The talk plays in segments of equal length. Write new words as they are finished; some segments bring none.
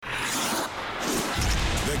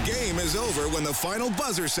game is over when the final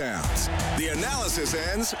buzzer sounds. The analysis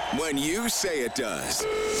ends when you say it does.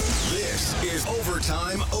 This is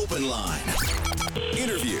Overtime Open Line.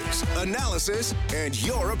 Interviews, analysis, and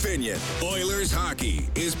your opinion. Oilers hockey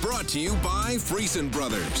is brought to you by Friesen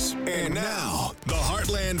Brothers. And now, the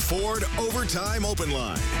Heartland Ford Overtime Open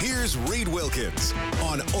Line. Here's Reed Wilkins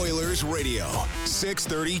on Oilers Radio,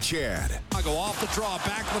 630 CHED. I go off the draw,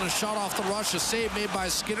 Backlund, a shot off the rush, a save made by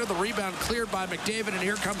Skinner, the rebound cleared by McDavid, and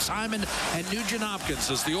here comes Hyman and Nugent-Hopkins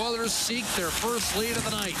as the Oilers seek their first lead of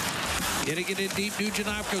the night. Getting it in deep,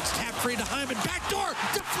 Nugent-Hopkins, tap free to Hyman, backdoor,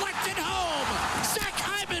 deflected home! Zach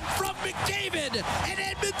Hyman from McDavid, and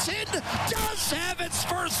Edmonton does have its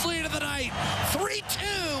first lead of the night,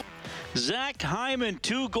 3-2. Zach Hyman,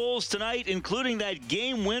 2 goals tonight, including that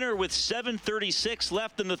game winner with 7:36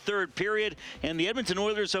 left in the third period. And the Edmonton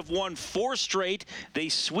Oilers have won 4 straight. They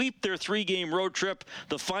sweep their 3-game road trip.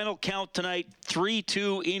 The final count tonight,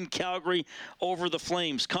 3-2 in Calgary over the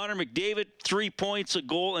Flames. Connor McDavid, 3 points, a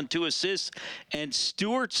goal, and 2 assists. And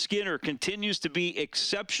Stuart Skinner continues to be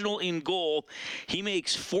exceptional in goal. He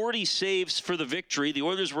makes 40 saves for the victory. The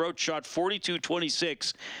Oilers were outshot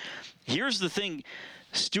 42-26. Here's the thing.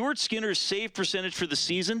 Stuart Skinner's save percentage for the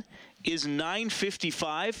season is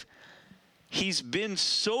 .955. He's been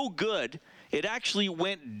so good, it actually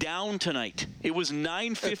went down tonight. It was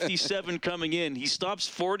 .957 coming in. He stops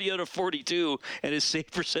 40 out of 42, and his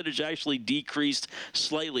save percentage actually decreased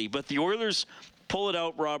slightly. But the Oilers pull it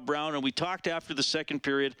out, Rob Brown, and we talked after the second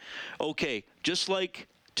period. Okay, just like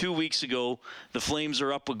 2 weeks ago, the Flames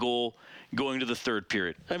are up a goal going to the third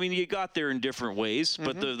period. I mean, you got there in different ways,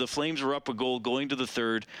 but the Flames were up a goal going to the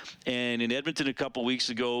third. And in Edmonton a couple weeks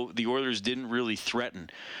ago, the Oilers didn't really threaten.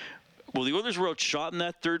 Well, the Oilers were outshot in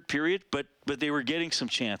that third period, but they were getting some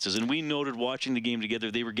chances. And we noted watching the game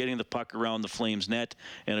together, they were getting the puck around the Flames' net,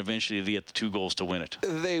 and eventually they get the 2 goals to win it.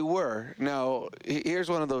 They were. Now, here's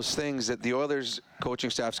one of those things that the Oilers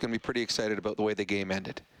coaching staff's going to be pretty excited about the way the game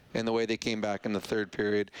ended and the way they came back in the third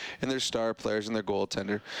period, and their star players and their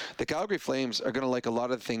goaltender. The Calgary Flames are going to like a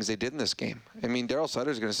lot of the things they did in this game. I mean, Darryl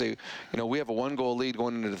Sutter's going to say, we have a 1-goal lead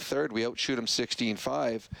going into the third. We outshoot them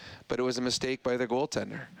 16-5, but it was a mistake by their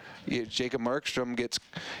goaltender. Jacob Markstrom gets,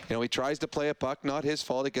 he tries to play a puck, not his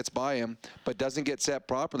fault, it gets by him, but doesn't get set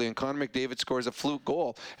properly, and Connor McDavid scores a fluke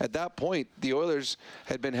goal. At that point, the Oilers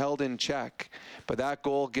had been held in check, but that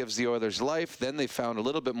goal gives the Oilers life. Then they found a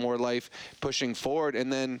little bit more life pushing forward,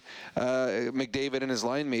 and then McDavid and his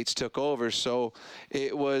line mates took over. So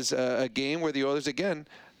it was a game where the Oilers, again,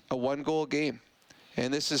 a 1-goal game.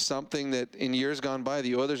 And this is something that in years gone by,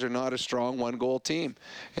 the Oilers are not a strong 1-goal team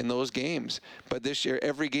in those games. But this year,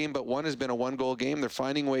 every game but one has been a 1-goal game. They're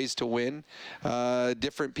finding ways to win.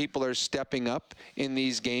 Different people are stepping up in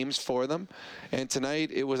these games for them. And tonight,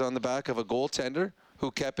 it was on the back of a goaltender who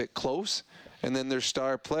kept it close, and then their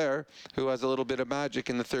star player who has a little bit of magic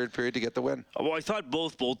in the third period to get the win. Well, I thought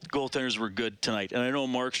both goaltenders were good tonight. And I know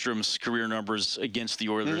Markstrom's career numbers against the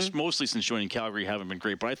Oilers, mostly since joining Calgary, haven't been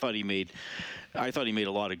great. But I thought he made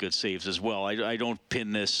a lot of good saves as well. I don't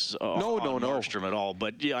pin this on Markstrom at all.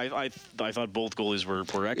 But, yeah, I thought both goalies were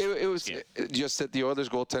excellent. It was just that the Oilers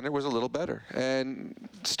goaltender was a little better. And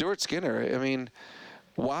Stuart Skinner, I mean,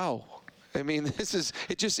 wow. I mean,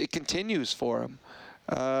 it continues for him.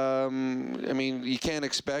 I mean, you can't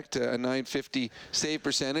expect a .950 save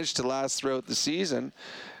percentage to last throughout the season,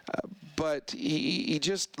 but he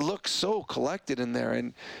just looks so collected in there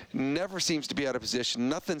and never seems to be out of position.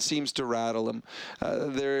 Nothing seems to rattle him.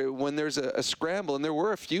 When there's a scramble, and there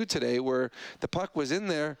were a few today where the puck was in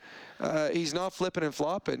there, he's not flipping and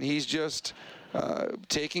flopping. He's just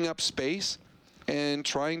taking up space and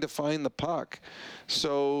trying to find the puck.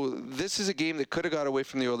 So this is a game that could have got away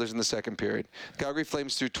from the Oilers in the second period. Calgary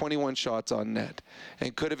Flames threw 21 shots on net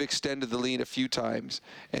and could have extended the lead a few times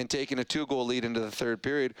and taken a 2-goal lead into the third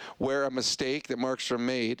period, where a mistake that Markstrom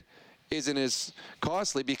made isn't as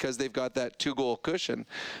costly because they've got that 2-goal cushion.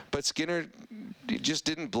 But Skinner just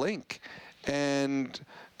didn't blink and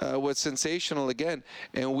was sensational again.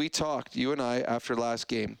 And we talked, you and I, after last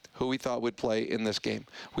game, who we thought would play in this game.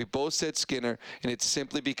 We both said Skinner, and it's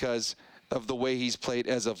simply because of the way he's played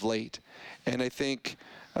as of late. And I think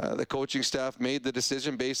the coaching staff made the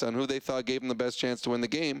decision based on who they thought gave them the best chance to win the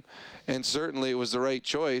game. And certainly it was the right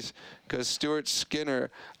choice because Stuart Skinner,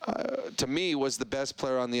 to me, was the best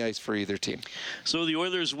player on the ice for either team. So the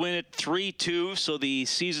Oilers win it 3-2. So the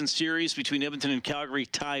season series between Edmonton and Calgary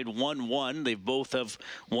tied 1-1. They both have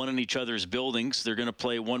won in each other's buildings. They're going to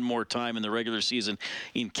play one more time in the regular season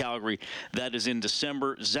in Calgary. That is in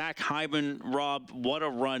December. Zach Hyman, Rob, what a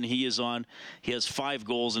run he is on. He has 5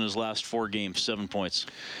 goals in his last 4 games, 7 points.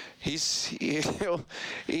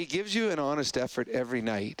 he gives you an honest effort every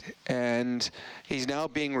night, and he's now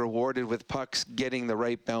being rewarded with pucks getting the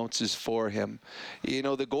right bounces for him. You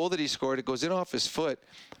know, the goal that he scored, it goes in off his foot,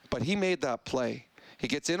 but he made that play. He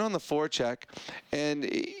gets in on the forecheck, and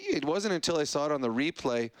it wasn't until I saw it on the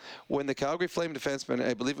replay when the Calgary Flame defenseman,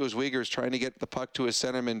 I believe it was Uyghurs, trying to get the puck to his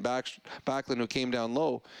centerman, Backlund, who came down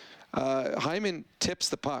low. Hyman tips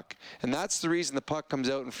the puck, and that's the reason the puck comes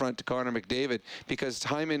out in front to Connor McDavid, because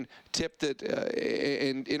Hyman tipped it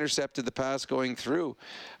and intercepted the pass going through.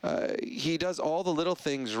 He does all the little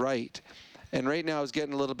things right, and right now is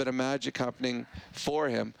getting a little bit of magic happening for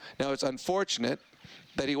him. Now, it's unfortunate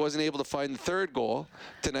that he wasn't able to find the third goal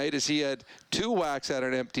tonight, as he had 2 whacks at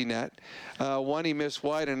an empty net. One he missed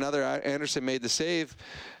wide, another Anderson made the save.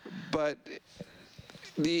 But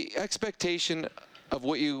the expectation of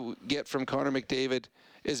what you get from Connor McDavid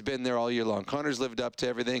has been there all year long. Connor's lived up to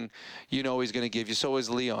everything you know he's going to give you. So is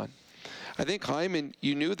Leon. I think Hyman,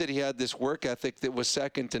 you knew that he had this work ethic that was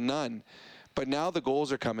second to none. But now the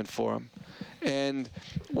goals are coming for him. And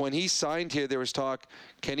when he signed here, there was talk,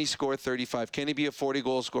 can he score 35? Can he be a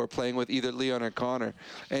 40-goal scorer playing with either Leon or Connor?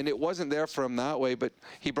 And it wasn't there for him that way, but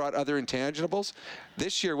he brought other intangibles.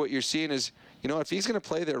 This year, what you're seeing is, you know, if he's going to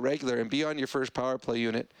play there regular and be on your first power play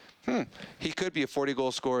unit, he could be a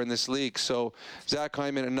 40-goal scorer in this league. So Zach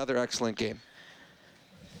Hyman, another excellent game.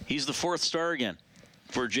 He's the 4th star again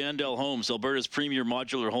for Jandel Homes, Alberta's premier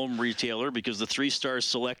modular home retailer, because the 3 stars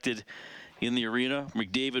selected in the arena,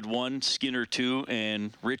 McDavid 1, Skinner 2,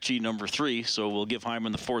 and Ritchie number 3. So we'll give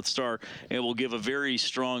Hyman the 4th star, and we'll give a very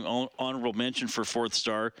strong honorable mention for 4th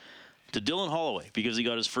star to Dylan Holloway, because he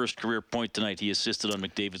got his first career point tonight. He assisted on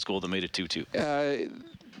McDavid's goal that made it 2-2.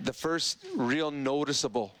 The first real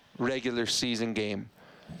noticeable regular season game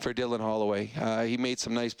for Dylan Holloway. He made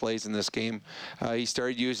some nice plays in this game. He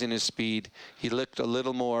started using his speed. He looked a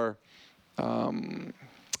little more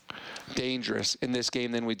dangerous in this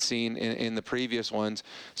game than we'd seen in the previous ones.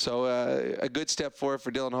 So a good step forward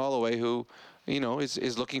for Dylan Holloway, who, you know,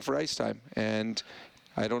 is looking for ice time. And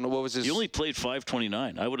I don't know what was his... He only played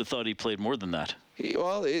 5:29. I would have thought he played more than that.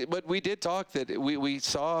 Well, but we did talk that we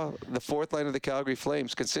saw the 4th line of the Calgary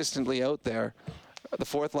Flames consistently out there. The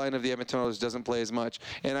 4th line of the Edmonton Oilers doesn't play as much.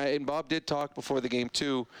 And Bob did talk before the game,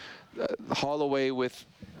 too. Holloway with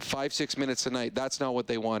 5-6 minutes a night, that's not what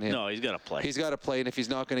they want him. No, he's got to play. He's got to play, and if he's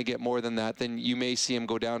not going to get more than that, then you may see him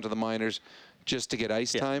go down to the minors just to get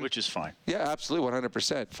ice time. Which is fine. Yeah, absolutely,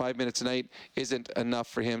 100%. 5 minutes a night isn't enough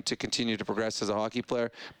for him to continue to progress as a hockey player,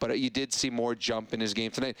 but you did see more jump in his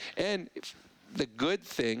game tonight. And the good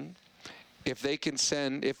thing, if they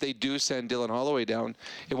do send Dylan Holloway down,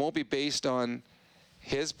 it won't be based on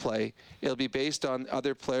his play. It'll be based on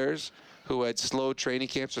other players who had slow training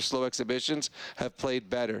camps or slow exhibitions have played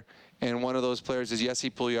better. And one of those players is Jesse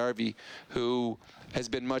Puljujarvi, who has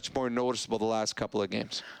been much more noticeable the last couple of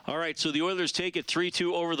games. All right, so the Oilers take it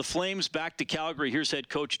 3-2 over the Flames. Back to Calgary. Here's head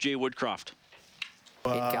coach Jay Woodcroft.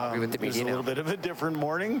 In Calgary with the It was a little bit of a different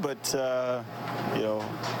morning, but you know,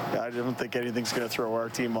 I don't think anything's going to throw our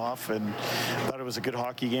team off. And thought it was a good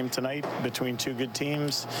hockey game tonight between 2 good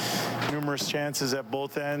teams. Numerous chances at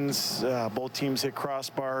both ends. Both teams hit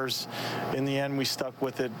crossbars. In the end, we stuck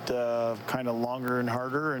with it kind of longer and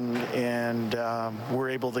harder, and we're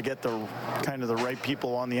able to get the kind of the right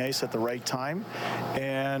people on the ice at the right time,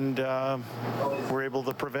 and we're able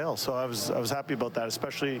to prevail. So I was happy about that,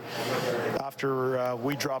 especially after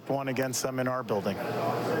we dropped one against them in our building.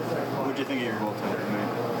 What did you think of your goaltender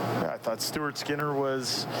tonight? I thought Stuart Skinner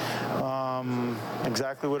was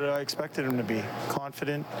exactly what I expected him to be.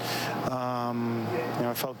 Confident.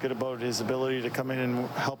 I felt good about his ability to come in and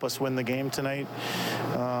help us win the game tonight.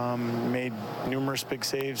 Made numerous big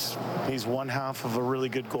saves. He's one half of a really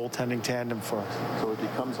good goaltending tandem for us. So it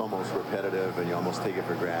becomes almost repetitive, and you almost take it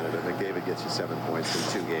for granted. And McDavid gets you 7 points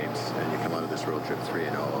in 2 games, and you come out of this road trip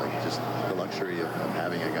 3-0. Like, just the luxury of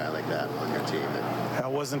having a guy like that on your team.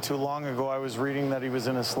 That wasn't too long ago. I was reading that he was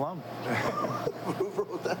in a slump. Who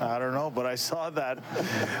wrote that? I don't know, but I saw that.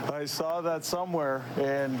 I saw that somewhere,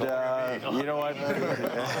 and you know what?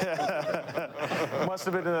 Must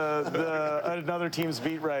have been another team's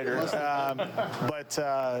beat writer.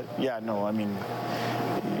 Yeah, no, I mean,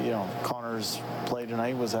 you know, Connor's play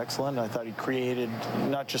tonight was excellent. I thought he created,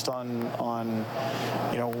 not just on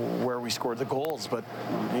where we scored the goals, but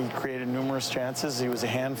he created numerous chances. He was a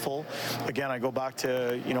handful. Again, I go back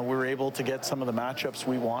to, we were able to get some of the matchups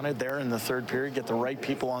we wanted there in the third period, get the right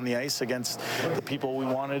people on the ice against the people we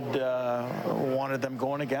wanted them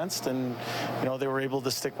going against, and they were able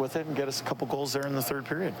to stick with it and get us a couple goals there in the third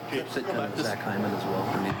period. Zach Hyman as well.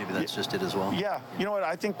 I mean, maybe that's just it as well. Yeah, you know what?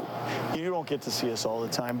 I think you don't get to see us all the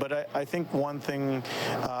time, but I think one thing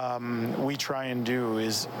we try and do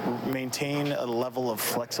is maintain a level of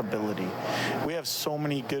flexibility. We have so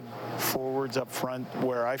many good forwards up front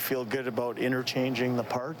where I feel good about interchanging the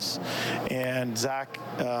parts, and Zach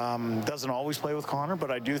doesn't always play with Connor,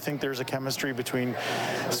 but I do think there's a chemistry between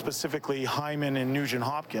specifically Hyman and Nugent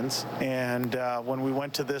Hopkins, and when we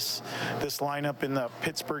went to this lineup in the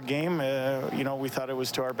Pittsburgh game, we thought it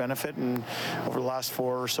was to our benefit, and over the last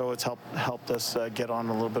 4 or so it's helped us get on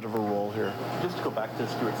a little bit of a roll here. Just to go back to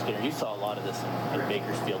Stuart Skinner, you saw a lot of this in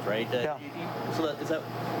Bakersfield, right? Yeah.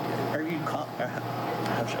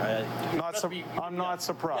 I'm not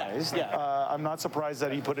surprised. Yeah. I'm not surprised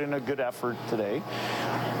that he put in a good effort today.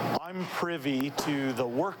 I'm privy to the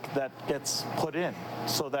work that gets put in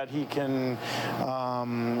so that he can,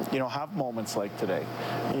 have moments like today.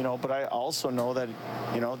 But I also know that,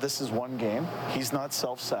 this is one game. He's not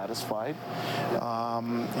self-satisfied.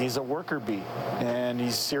 He's a worker bee, and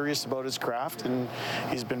he's serious about his craft, and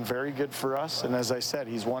he's been very good for us. And as I said,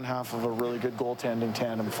 he's one half of a really good goaltending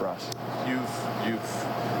tandem for us. You've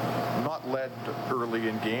not led early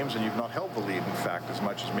in games, and you've not held the lead, in fact, as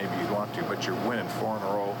much as maybe you'd want to, but you're winning 4 in a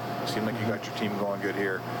row. Seem like you got your team going good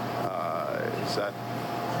here. Is that,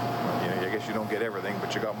 I guess you don't get everything,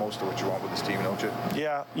 but you got most of what you want with this team, don't you?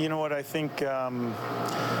 Yeah, you know what, I think I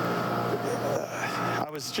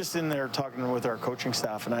was just in there talking with our coaching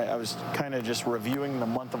staff, and I was kind of just reviewing the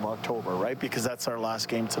month of October, right? Because that's our last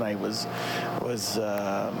game tonight was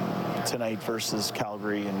tonight versus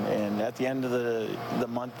Calgary, and at the end of the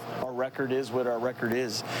month, our record is what our record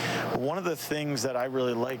is. One of the things that I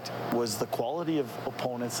really liked was the quality of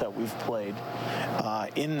opponents that we've played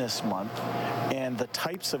in this month, and the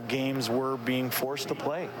types of games we're being forced to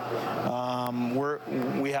play.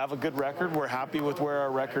 We have a good record. We're happy with where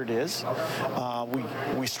our record is.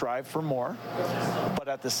 We strive for more, but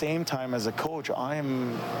at the same time, as a coach, I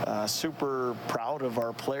am super proud of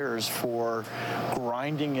our players for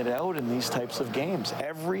grinding it out in these types of games.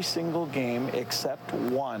 Every single game except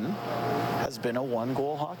one has been a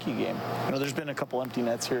 1-goal hockey game. There's been a couple empty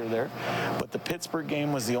nets here or there, but the Pittsburgh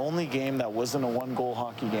game was the only game that wasn't a 1-goal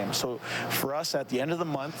hockey game. So for us, at the end of the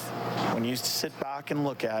month, when you sit back and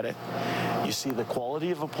look at it, you see the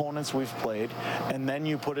quality of opponents we've played, and then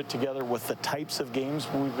you put it together with the types of games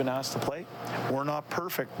we've been asked to play. We're not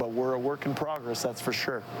perfect, but we're a work in progress, that's for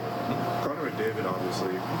sure. Connor McDavid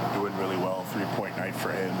obviously doing really well, 3-point night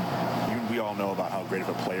for him. We all know about how great of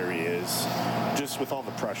a player he is. Just with all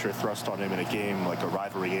the pressure thrust on him in a game, like a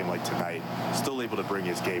rivalry game like tonight, still able to bring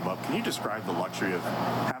his game up. Can you describe the luxury of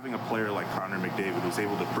having a player like Connor McDavid who's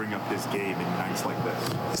able to bring up his game in nights like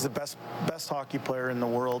this? He's the best hockey player in the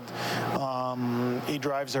world. He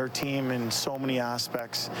drives our team in so many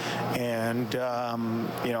aspects, and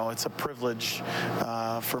it's a privilege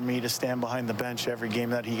for me to stand behind the bench every game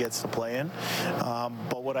that he gets to play in.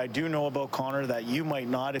 But what I do know about Connor that you might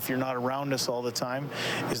not if you're not around us all the time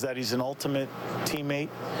is that he's an ultimate teammate.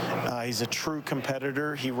 He's a true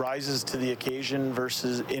competitor. He rises to the occasion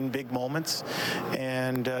versus in big moments,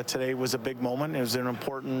 and today was a big moment. It was an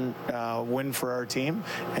important win for our team,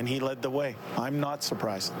 and he led the way. I'm not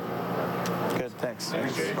surprised. Good, thanks.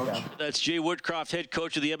 Coach. That's Jay Woodcroft, head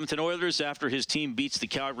coach of the Edmonton Oilers, after his team beats the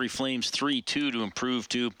Calgary Flames 3-2 to improve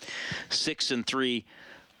to 6-3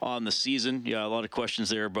 on the season. Yeah, a lot of questions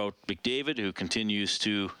there about McDavid, who continues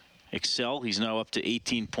to excel. He's now up to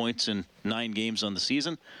 18 points in 9 games on the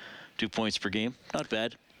season, 2 points per game. Not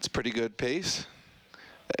bad. It's pretty good pace.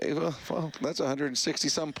 Well, that's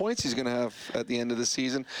 160-some points he's going to have at the end of the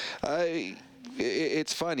season.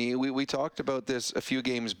 It's funny. We talked about this a few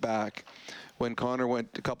games back when Connor went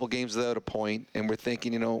a couple games without a point, and we're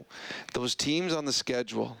thinking, those teams on the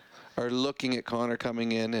schedule are looking at Connor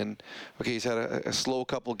coming in, and okay, he's had a slow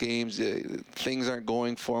couple games. Things aren't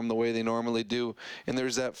going for him the way they normally do, and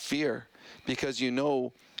there's that fear because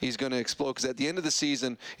he's going to explode, because at the end of the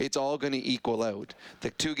season, it's all going to equal out.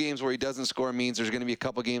 The 2 games where he doesn't score means there's going to be a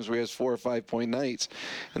couple games where he has 4 or 5 point nights.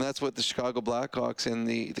 And that's what the Chicago Blackhawks and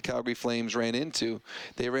the Calgary Flames ran into.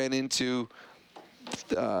 They ran into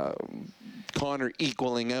Connor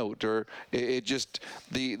equaling out, or it just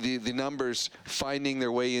the numbers finding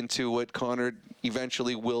their way into what Connor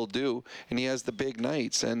eventually will do, and he has the big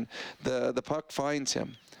nights, and the puck finds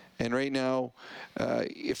him. And right now,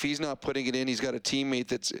 if he's not putting it in, he's got a teammate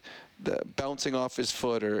that's bouncing off his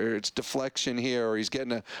foot, or it's deflection here, or he's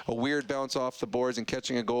getting a weird bounce off the boards and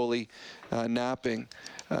catching a goalie napping.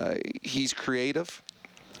 He's creative,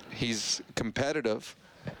 he's competitive,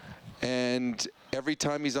 and every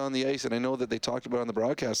time he's on the ice, and I know that they talked about it on the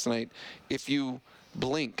broadcast tonight, if you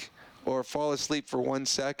blink or fall asleep for 1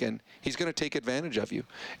 second, he's going to take advantage of you.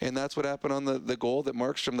 And that's what happened on the goal that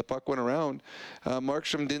Markstrom, the puck went around.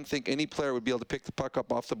 Markstrom didn't think any player would be able to pick the puck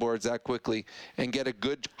up off the boards that quickly and get a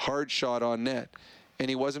good hard shot on net. And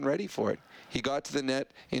he wasn't ready for it. He got to the net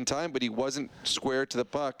in time, but he wasn't square to the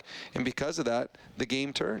puck. And because of that, the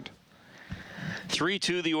game turned.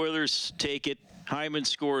 3-2, the Oilers take it. Hyman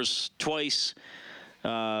scores twice.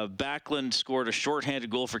 Backlund scored a shorthanded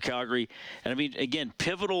goal for Calgary, and I mean, again,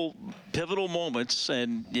 pivotal moments,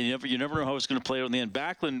 and you never know how it's going to play out in the end.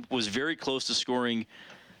 Backlund was very close to scoring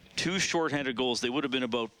 2 shorthanded goals. They would have been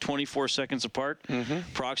about 24 seconds apart,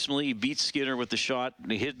 approximately. He beat Skinner with the shot.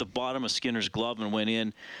 He hit the bottom of Skinner's glove and went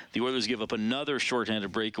in. The Oilers give up another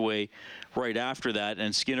shorthanded breakaway right after that,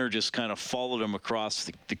 and Skinner just kind of followed him across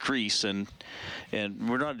the crease, and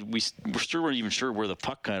we're still weren't even sure where the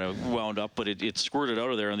puck kind of wound up, but it squirted out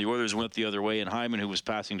of there, and the Oilers went the other way, and Hyman, who was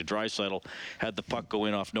passing to Draisaitl, had the puck go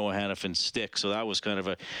in off Noah Hannifin's stick. So that was kind of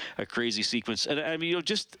a crazy sequence. And I mean,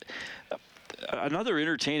 just another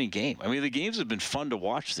entertaining game. I mean, the games have been fun to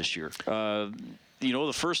watch this year.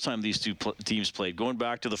 The first time these two teams played, going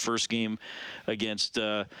back to the first game against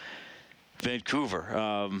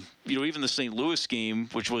Vancouver. Even the St. Louis game,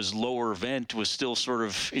 which was lower event, was still sort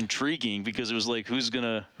of intriguing because it was like, who's going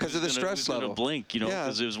to blink,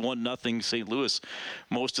 because it was 1-0 St. Louis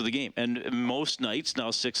most of the game. And most nights,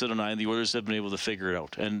 now 6 out of 9, the Oilers have been able to figure it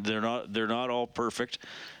out. And they're not all perfect,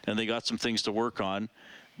 and they got some things to work on.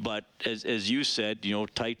 But as you said,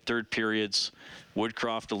 tight third periods.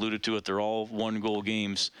 Woodcroft alluded to it. They're all 1-goal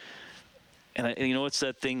games. And it's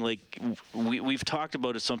that thing, like we've talked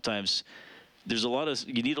about it sometimes.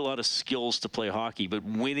 You need a lot of skills to play hockey, but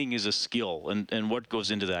winning is a skill. And what goes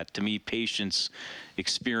into that? To me, patience,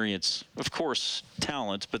 experience, of course,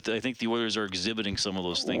 talent. But I think the Oilers are exhibiting some of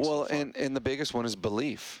those things. Well, and the biggest one is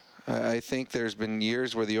belief. I think there's been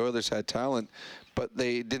years where the Oilers had talent, but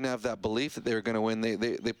they didn't have that belief that they were going to win.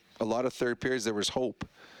 They a lot of third periods there was hope,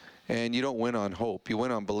 and you don't win on hope. You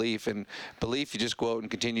win on belief, and belief you just go out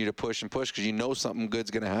and continue to push and push because you know something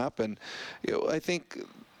good's going to happen. I think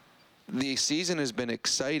the season has been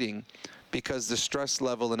exciting because the stress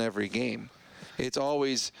level in every game. It's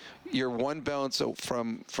always you're one bounce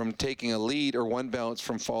from taking a lead or one bounce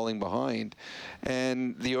from falling behind,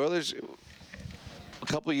 and the Oilers. A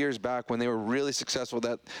couple of years back, when they were really successful,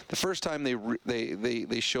 that the first time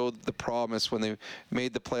they showed the promise when they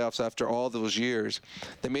made the playoffs after all those years,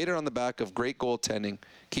 they made it on the back of great goaltending,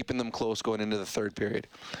 keeping them close going into the third period.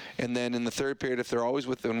 And then in the third period, if they're always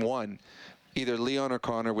within one, either Leon or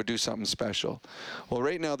Connor would do something special. Well,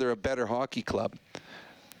 right now they're a better hockey club,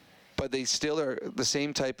 but they still are the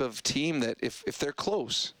same type of team that if they're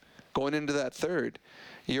close going into that third,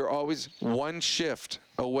 you're always one shift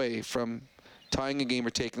away from tying a game or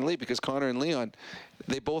taking the lead, because Connor and Leon,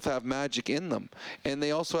 they both have magic in them. And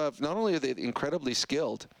they also have, not only are they incredibly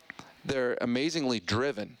skilled, they're amazingly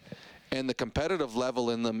driven. And the competitive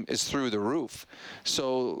level in them is through the roof.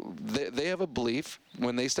 So they have a belief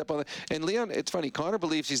when they step on the... And Leon, it's funny, Connor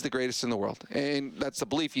believes he's the greatest in the world. And that's the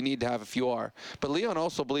belief you need to have if you are. But Leon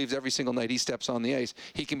also believes every single night he steps on the ice,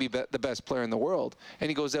 he can be the best player in the world. And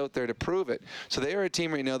he goes out there to prove it. So they are a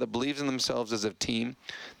team right now that believes in themselves as a team.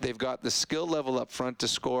 They've got the skill level up front to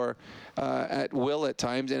score at will at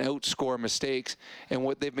times and outscore mistakes. And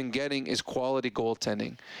what they've been getting is quality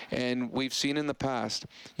goaltending. And we've seen in the past,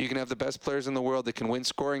 you can have the best players in the world that can win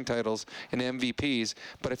scoring titles and MVPs,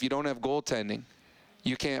 but if you don't have goaltending,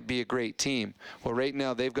 you can't be a great team. Well, right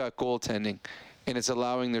now they've got goaltending, and it's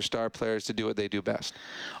allowing their star players to do what they do best.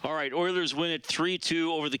 All right, Oilers win it 3-2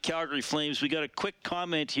 over the Calgary Flames. We got a quick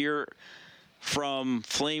comment here from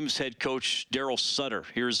Flames head coach Daryl Sutter.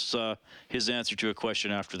 Here's his answer to a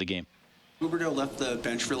question after the game. Huberdeau left the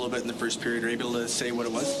bench for a little bit in the first period. Are you able to say what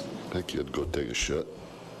it was? I think he had to go take a shit.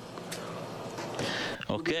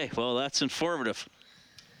 Okay, well, that's informative.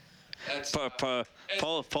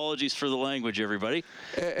 Apologies for the language, everybody.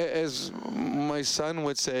 As my son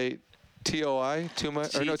would say, TOI, too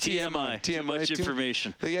much, or no, TMI. Too much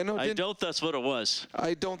information. Yeah, no, I doubt that's what it was.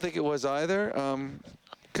 I don't think it was either.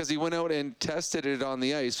 because he went out and tested it on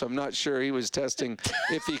the ice. So I'm not sure he was testing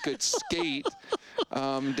if he could skate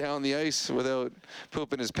down the ice without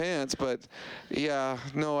pooping his pants. But yeah,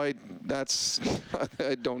 no, I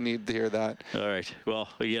don't need to hear that. All right. Well,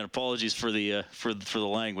 again, apologies for the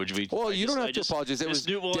language. You don't have to apologize. It was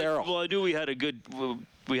Daryl. Well, I knew we had a good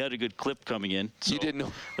clip coming in. So you didn't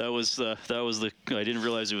know. That was the. I didn't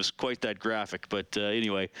realize it was quite that graphic. But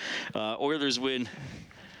anyway, Oilers win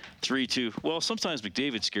 3-2. Well, sometimes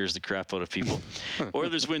McDavid scares the crap out of people.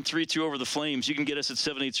 Oilers win 3-2 over the Flames. You can get us at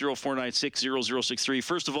 780-496-0063.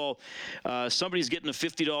 First of all, somebody's getting a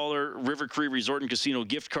 $50 River Cree Resort and Casino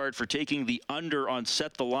gift card for taking the under on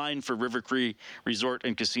Set the Line for River Cree Resort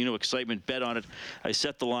and Casino. Excitement, bet on it. I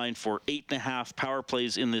set the line for 8.5 power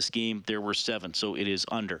plays in this game. There were 7, so it is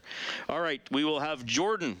under. All right, we will have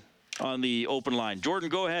Jordan on the open line. Jordan,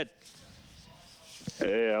 go ahead.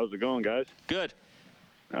 Hey, how's it going, guys? Good.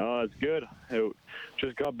 Oh, it's good. I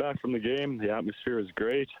just got back from the game. The atmosphere is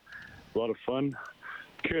great. A lot of fun.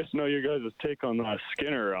 Curious to know your guys' take on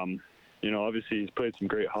Skinner. Obviously he's played some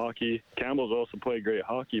great hockey. Campbell's also played great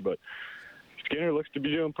hockey, but Skinner looks to be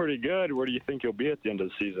doing pretty good. Where do you think he'll be at the end of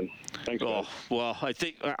the season? Thanks, guys. Well,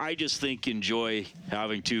 I just think enjoy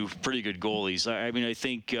having 2 pretty good goalies. I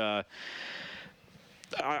think they're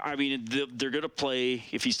going to play.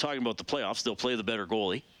 If he's talking about the playoffs, they'll play the better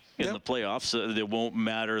goalie. In the playoffs, it won't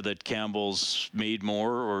matter that Campbell's made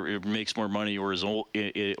more or makes more money or is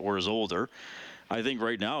older. I think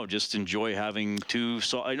right now, just enjoy having 2.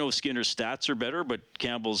 So I know Skinner's stats are better, but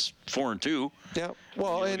Campbell's 4-2. Yeah,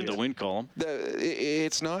 well, and the win column.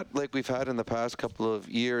 It's not like we've had in the past couple of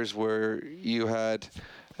years where you had,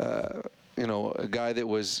 a guy that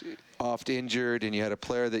was oft injured, and you had a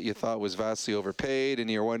player that you thought was vastly overpaid,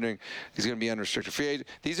 and you're wondering he's going to be unrestricted free agent.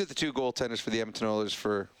 These are the 2 goaltenders for the Edmonton Oilers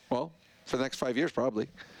for the next 5 years probably.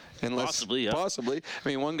 Possibly. I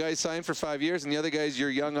mean, one guy signed for 5 years, and the other guy's your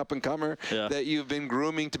young up-and-comer that you've been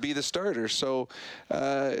grooming to be the starter. So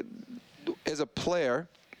as a player,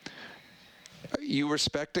 you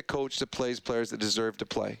respect a coach that plays players that deserve to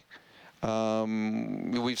play.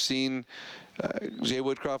 We've seen Jay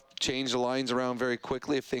Woodcroft change the lines around very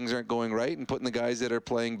quickly if things aren't going right, and putting the guys that are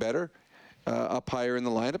playing better up higher in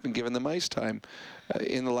the lineup and giving them ice time.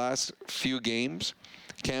 In the last few games,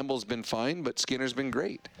 Campbell's been fine, but Skinner's been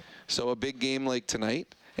great. So a big game like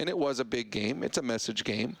tonight, and it was a big game, it's a message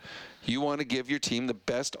game. You want to give your team the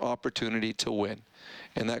best opportunity to win.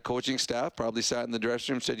 And that coaching staff probably sat in the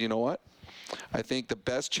dressing room and said, you know what? I think the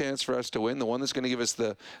best chance for us to win, the one that's going to give us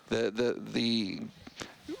the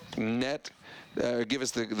net, give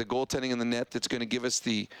us the goaltending in the net that's going to give us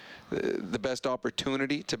the best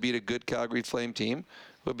opportunity to beat a good Calgary Flame team,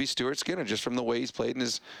 would be Stuart Skinner, just from the way he's played in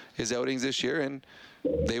his outings this year. And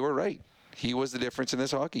they were right. He was the difference in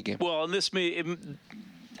this hockey game. Well, and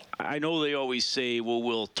I know they always say, well,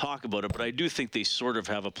 we'll talk about it, but I do think they sort of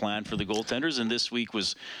have a plan for the goaltenders. And this week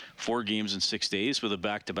was 4 games in 6 days with a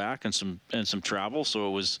back-to-back and some travel. So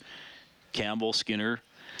it was Campbell, Skinner.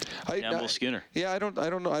 Skinner. Yeah, I don't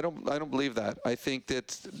know. I don't believe that. I think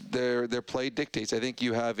that their play dictates. I think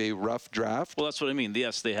you have a rough draft. Well, that's what I mean.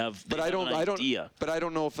 Yes, they have. But I don't know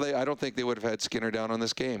if I don't think they would have had Skinner down on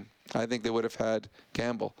this game. I think they would have had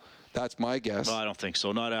Campbell. That's my guess. Well, I don't think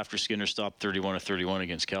so. Not after Skinner stopped 31-31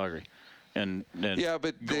 against Calgary. And yeah,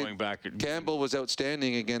 but going back, Campbell was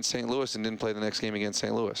outstanding against St. Louis and didn't play the next game against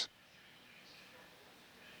St. Louis.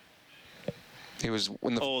 He was the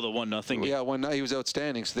 1-0. Yeah, 1-0. He was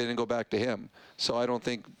outstanding, so they didn't go back to him. So I don't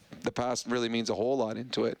think the past really means a whole lot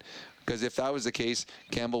into it, because if that was the case,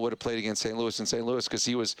 Campbell would have played against St. Louis in St. Louis, because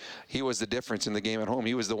he was the difference in the game at home.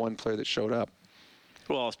 He was the one player that showed up.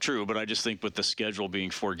 Well, true, but I just think with the schedule being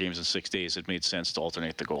 4 games in 6 days, it made sense to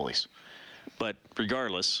alternate the goalies. But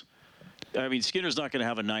regardless, I mean, Skinner's not going to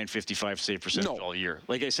have a .955 save percentage all year.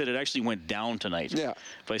 Like I said, it actually went down tonight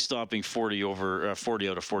by stopping 40 out of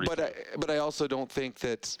 40. But I also don't think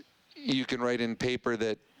that you can write in paper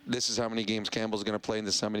that this is how many games Campbell's going to play and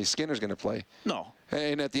this is how many Skinner's going to play. No.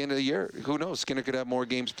 And at the end of the year, who knows? Skinner could have more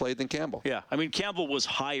games played than Campbell. Yeah. I mean, Campbell was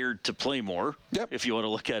hired to play more, if you want to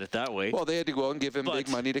look at it that way. Well, they had to go out and give him big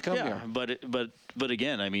money to come here. But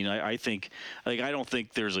again, I mean, I think, I don't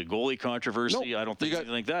think there's a goalie controversy. I don't think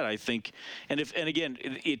anything like that. I think, and again,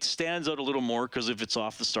 it stands out a little more because if it's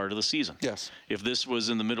off the start of the season. Yes. If this was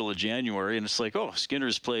in the middle of January and it's like, oh,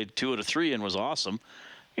 Skinner's played 2 out of 3 and was awesome.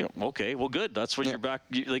 Okay, well, good. That's when you're back.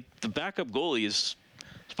 Like the backup goalie is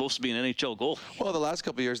supposed to be an NHL goal. Well, the last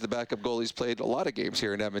couple of years, the backup goalie's played a lot of games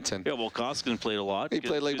here in Edmonton. Yeah, well, Koskinen played a lot. He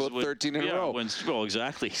played like about 13 in a row. Well,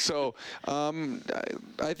 exactly. So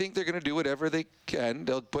I think they're going to do whatever they can.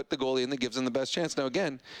 They'll put the goalie in that gives them the best chance. Now,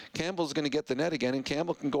 again, Campbell's going to get the net again, and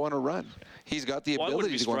Campbell can go on a run. He's got the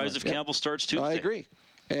ability to go on a run. I wouldn't be surprised if Campbell starts Tuesday. I agree.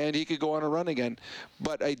 And he could go on a run again.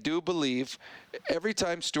 But I do believe every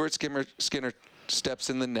time Stuart Skinner steps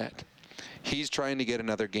in the net, he's trying to get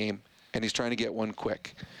another game, and he's trying to get one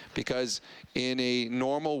quick. Because in a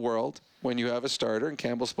normal world, when you have a starter, and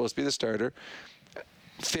Campbell's supposed to be the starter,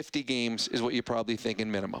 50 games is what you're probably thinking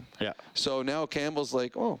minimum. Yeah. So now Campbell's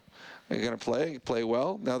like, oh, you're going to play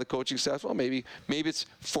well. Now the coaching staff, well, maybe it's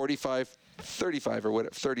 45, 35 or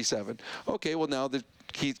whatever, 37. Okay, well now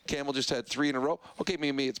Campbell just had 3 in a row. Okay,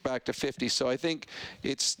 maybe it's back to 50. So I think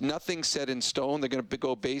it's nothing set in stone. They're going to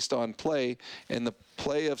go based on play, and the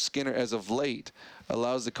play of Skinner as of late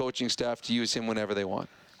allows the coaching staff to use him whenever they want.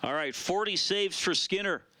 All right, 40 saves for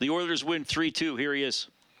Skinner. The Oilers win 3-2. Here he is.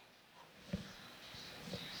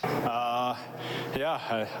 Yeah,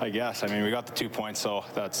 I guess. I mean, we got the 2 points, so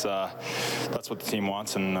that's what the team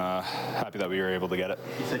wants, and happy that we were able to get it.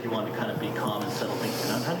 You said you wanted to kind of be calm and settle things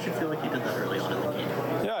down. How did you feel like you did that early on in the game?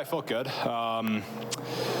 Yeah, I felt good. I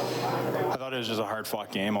thought it was just a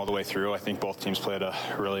hard-fought game all the way through. I think both teams played a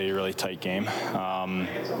really, really tight game.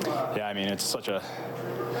 Yeah, I mean, it's such a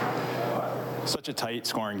tight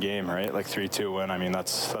scoring game, right? Like 3-2 win. I mean,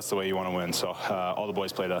 that's the way you want to win. So all the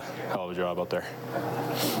boys played a hell of a job out there.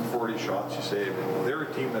 40 shots you saved. They're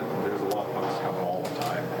a team that there's a lot of pucks coming all the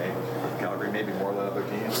time. Hey, Calgary maybe more than other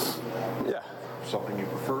teams. Yeah. Something you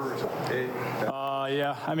prefer? Is it okay?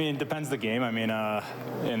 Yeah, I mean, depends the game. I mean,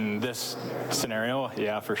 in this scenario,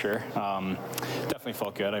 yeah, for sure. Definitely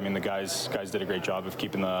felt good. I mean, the guys did a great job of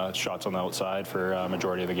keeping the shots on the outside for a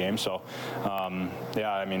majority of the game. So,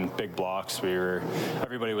 yeah, I mean, big blocks.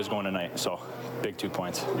 Everybody was going tonight, so big 2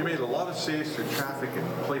 points. You made a lot of saves through traffic in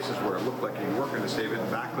places where it looked like you weren't going to save it.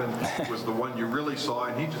 Backlund was the one you really saw,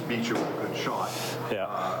 and he just beat you with a good shot. Yeah.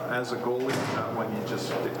 As a goalie, that one you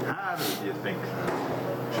just didn't have, or do you think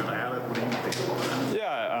should I have it? What do you think about that?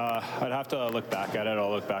 Yeah, I'd have to look back at it.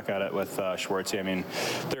 I'll look back at it with Schwartzy. I mean,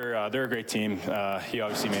 they're a great team. He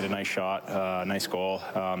obviously made a nice shot, nice goal,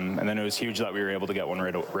 and then it was huge that we were able to get one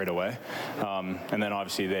right away. And then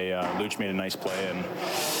obviously Luch made a nice play, and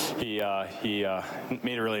he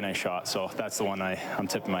made a really nice shot. So that's the one I'm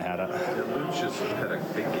tipping my hat at. Luch has had a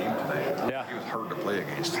big game tonight. Yeah, he was hard to play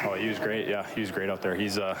against. Oh, he was great. Yeah, he was great out there.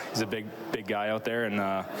 He's a big guy out there, and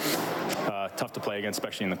tough to play against,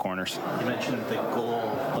 especially in the corners. You mentioned the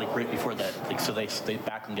goal, like right before that, like so they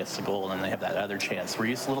Backlund gets the goal and then they have that other chance. Were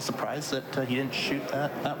you a little surprised that he didn't shoot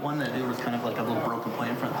that one? That it was kind of like a little broken play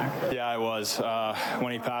in front there. Yeah, I was.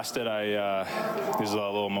 When he passed it, it was a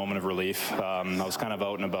little moment of relief. I was kind of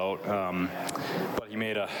out and about, but he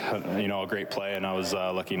made a great play, and I was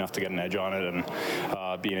lucky enough to get an edge on it, and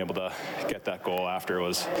being able to get that goal after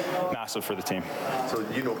was massive for the team. So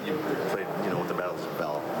you played with the Battle of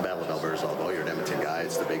Alberta as well. You're an Edmonton guy.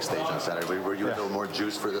 It's the big stage on Saturday. Were you a little more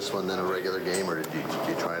juiced for this one than a regular game, or did you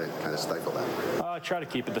try to kind of stifle that? Try to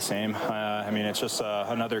keep it the same. I mean, it's just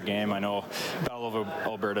another game. I know Battle of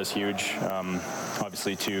Alberta is huge.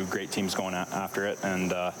 Obviously, 2 great teams going after it,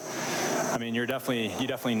 and I mean, you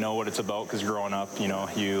definitely know what it's about because growing up,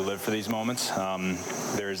 you live for these moments.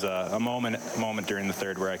 There's a moment during the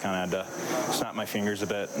third where I kind of had to snap my fingers a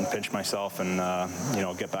bit and pinch myself and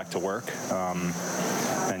get back to work.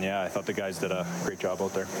 And yeah, I thought the guys did a great job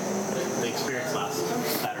out there. The experience last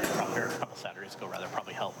Saturday, or a couple Saturdays ago rather,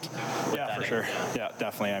 probably helped. Yeah, for sure. Yeah,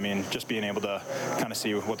 definitely. I mean, just being able to kind of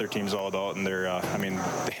see what their team's all about, and they're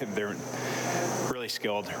really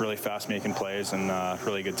skilled, really fast making plays, and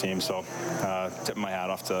really good team. So tipping my hat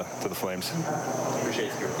off to the Flames. Appreciate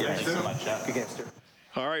it. Yeah, thanks so much. Good game, Stuart.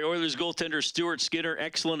 All right, Oilers goaltender Stuart Skinner,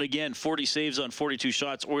 excellent again. 40 saves on 42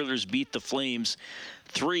 shots. Oilers beat the Flames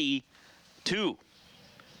 3-2.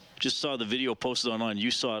 Just saw the video posted online.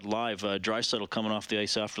 You saw it live. Draisaitl coming off the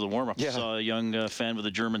ice after the warm-up. Yeah. Saw a young fan with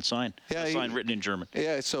a German sign. Yeah, a sign written in German.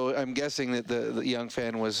 Yeah, so I'm guessing that the young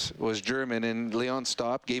fan was German, and Leon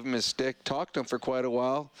stopped, gave him his stick, talked to him for quite a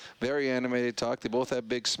while. Very animated talk. They both had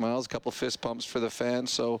big smiles, a couple fist pumps for the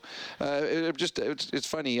fans. So it's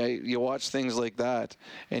funny. You watch things like that,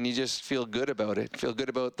 and you just feel good about it. Feel good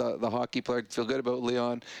about the hockey player. Feel good about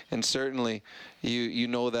Leon, and certainly you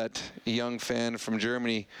know that young fan from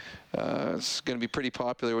Germany is going to be pretty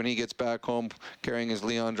popular when he gets back home carrying his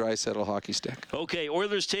Leon Draisaitl hockey stick. Okay,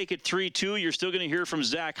 Oilers take it 3-2. You're still going to hear from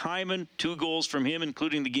Zach Hyman. 2 goals from him,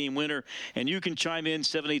 including the game winner. And you can chime in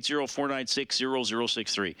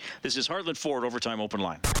 780-496-0063. This is Heartland Ford Overtime Open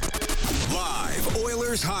Line. Live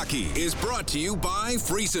Oilers hockey is brought to you by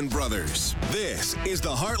Friesen Brothers. This is the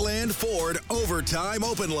Heartland Ford Overtime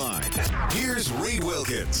Open Line. Here's Reed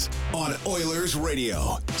Wilkins on Oilers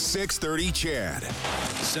Radio, 630 CHED.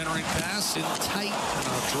 Centering pass in tight and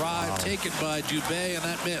a drive taken by Dubé, and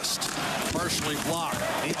that missed. Partially blocked.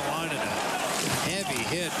 Niemelainen, heavy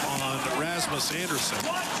hit on Rasmus Anderson,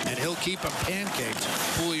 and he'll keep him pancaked.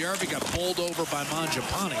 Puljujarvi got bowled over by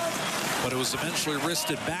Mangiapane, but it was eventually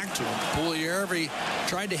wristed back to him. Puljujarvi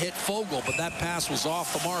tried to hit Foegele, but that pass was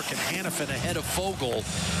off the mark, and Hanifin ahead of Foegele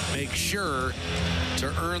makes sure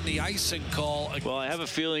to earn the icing call. Well, I have a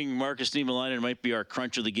feeling Markus Niemelainen might be our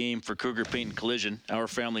crunch of the game for Cougar Paint and Collision, our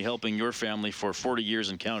family helping your family for 40 years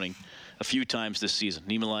and counting a few times this season.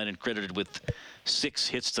 Niemelainen credited with 6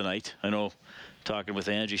 hits tonight. I know, talking with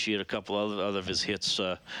Angie, she had a couple other of his hits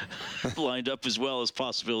lined up as well as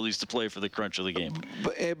possibilities to play for the crunch of the game.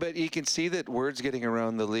 But you can see that word's getting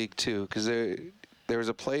around the league too, because there was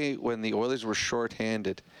a play when the Oilers were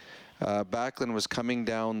shorthanded. Backlund was coming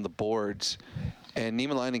down the boards, and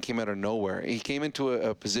Niemelainen came out of nowhere. He came into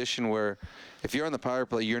a position where, if you're on the power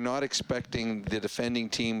play, you're not expecting the defending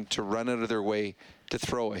team to run out of their way to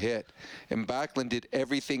throw a hit. And Backlund did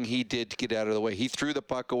everything he did to get out of the way. He threw the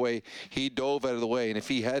puck away. He dove out of the way. And if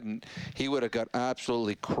he hadn't, he would have got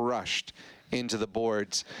absolutely crushed into the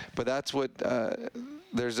boards. But that's what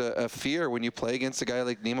there's a fear when you play against a guy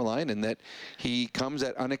like Niemelainen, that he comes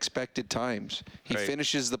at unexpected times. He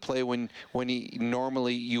finishes the play when he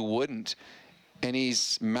normally you wouldn't. And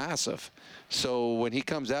he's massive. So when he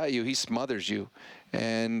comes at you, he smothers you.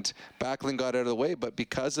 And Backlund got out of the way, but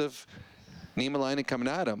because of Niemelainen coming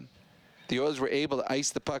at him, the Oilers were able to ice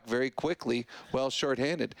the puck very quickly while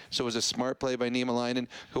shorthanded. So it was a smart play by Niemelainen,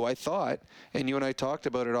 who I thought, and you and I talked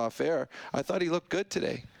about it off air, I thought he looked good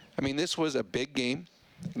today. I mean, this was a big game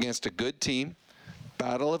against a good team,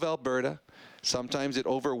 Battle of Alberta. Sometimes it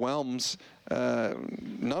overwhelms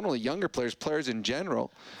not only younger players in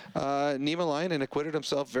general. Niemelainen acquitted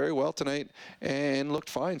himself very well tonight and looked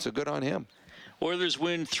fine, so good on him. Oilers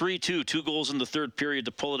win 3-2, 2 goals in the third period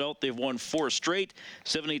to pull it out. They've won 4 straight.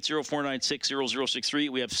 780-496-0063.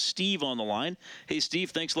 We have Steve on the line. Hey, Steve,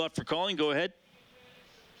 thanks a lot for calling. Go ahead.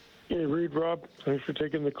 Hey, Reed, Rob, thanks for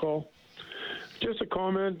taking the call. Just a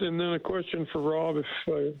comment and then a question for Rob, if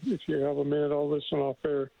you have a minute. I'll listen off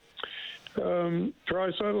air.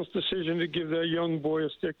 Draisaitl's decision to give that young boy a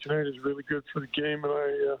stick tonight is really good for the game, and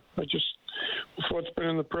I just, with what's been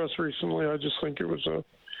in the press recently, I just think it was a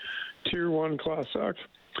Tier 1 class act.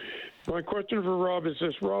 My question for Rob is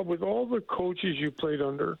this. Rob, with all the coaches you played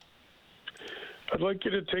under, I'd like you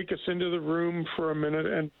to take us into the room for a minute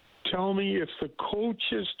and tell me if the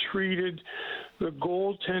coaches treated the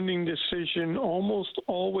goaltending decision almost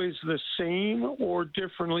always the same or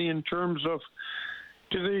differently in terms of,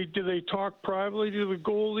 do they talk privately to the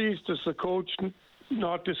goalies? Does the coach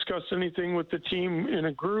not discuss anything with the team in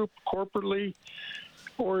a group, corporately?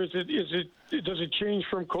 Or does it change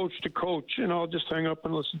from coach to coach? And I'll just hang up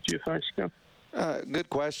and listen to you. Thanks again. Good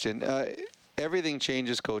question. Everything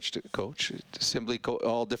changes coach to coach. Simply,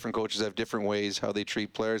 all different coaches have different ways how they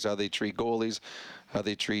treat players, how they treat goalies, how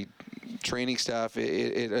they treat training staff.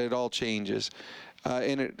 It all changes.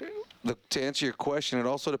 To answer your question, it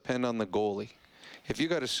also depends on the goalie. If you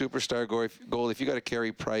got a superstar goalie, if you got a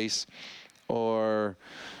Carey Price or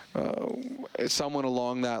someone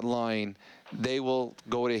along that line, they will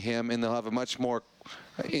go to him and they'll have a much more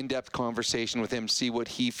in-depth conversation with him, see what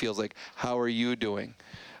he feels like. How are you doing?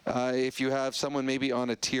 If you have someone maybe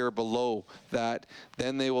on a tier below that,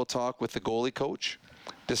 then they will talk with the goalie coach,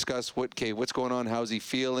 discuss what's going on, how's he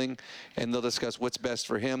feeling, and they'll discuss what's best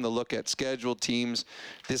for him. They'll look at scheduled teams.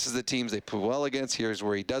 This is the teams they play well against. Here's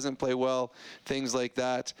where he doesn't play well, things like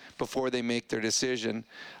that, before they make their decision.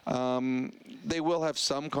 They will have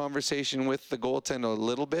some conversation with the goaltender a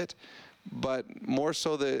little bit, but more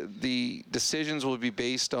so the decisions will be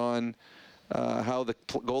based on how the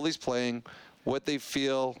goalie's playing, what they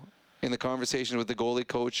feel in the conversation with the goalie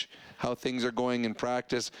coach, how things are going in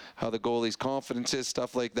practice, how the goalie's confidence is,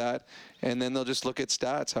 stuff like that. And then they'll just look at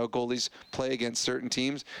stats, how goalies play against certain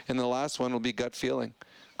teams. And the last one will be gut feeling.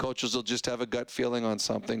 Coaches will just have a gut feeling on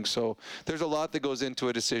something. So there's a lot that goes into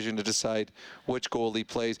a decision to decide which goalie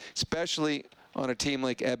plays, especially on a team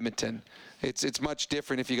like Edmonton. It's much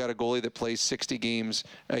different if you got a goalie that plays 60 games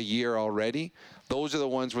a year already. Those are the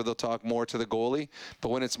ones where they'll talk more to the goalie. But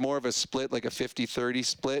when it's more of a split, like a 50-30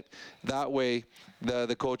 split, that way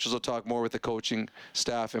the coaches will talk more with the coaching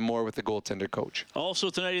staff and more with the goaltender coach. Also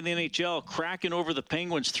tonight in the NHL, Kraken over the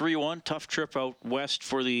Penguins 3-1. Tough trip out west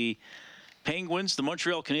for the Penguins, the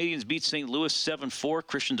Montreal Canadiens beat St. Louis 7-4.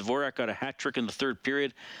 Christian Dvorak got a hat trick in the third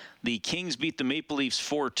period. The Kings beat the Maple Leafs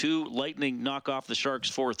 4-2. Lightning knock off the Sharks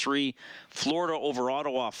 4-3. Florida over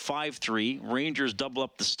Ottawa 5-3. Rangers double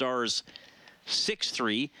up the Stars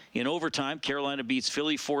 6-3. In overtime, Carolina beats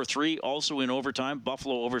Philly 4-3. Also in overtime,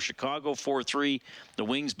 Buffalo over Chicago 4-3. The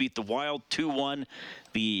Wings beat the Wild 2-1.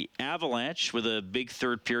 The Avalanche with a big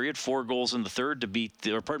third period, 4 goals in the third to beat,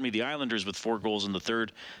 the Islanders with 4 goals in the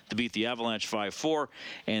third to beat the Avalanche 5-4.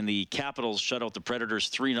 And the Capitals shut out the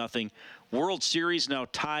Predators 3-0. World Series now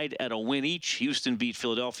tied at a win each. Houston beat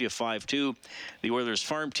Philadelphia 5-2. The Oilers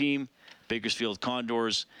farm team, Bakersfield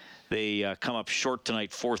Condors, they come up short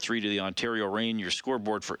tonight, 4-3 to the Ontario Reign. Your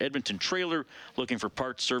scoreboard for Edmonton Trailer. Looking for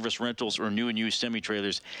parts, service, rentals, or new and used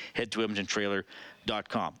semi-trailers, head to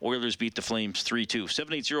edmontontrailer.com. Oilers beat the Flames 3-2.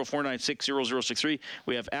 780-496-0063.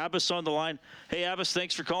 We have Abbas on the line. Hey, Abbas,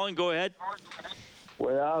 thanks for calling. Go ahead.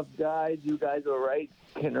 What up, guys? You guys are right.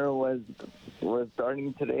 Skinner was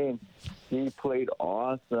starting today. He played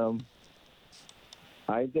awesome.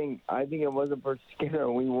 I think it wasn't for Skinner,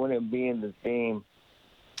 we wouldn't be in this game.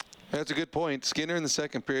 That's a good point. Skinner in the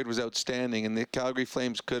second period was outstanding, and the Calgary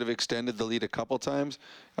Flames could have extended the lead a couple times.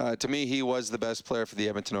 To me, he was the best player for the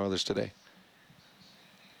Edmonton Oilers today.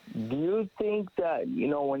 Do you think that,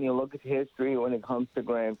 when you look at history when it comes to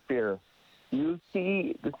Grant Fuhr, you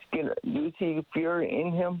see fear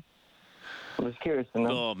in him? I was curious to know.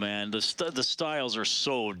 Oh man, the styles are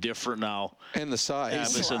so different now. And the size.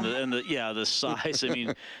 Abbas, and the size. I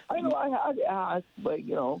mean, I know I had to ask, but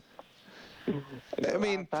I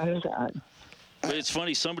mean, but it's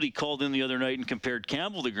funny. Somebody called in the other night and compared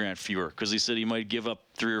Campbell to Grant Fuhr because he said he might give up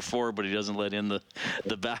 3 or 4, but he doesn't let in the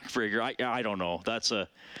backbreaker. I don't know. That's a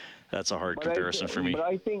hard comparison for me. But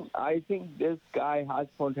I think this guy has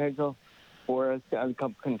potential for a Stanley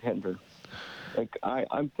Cup contender.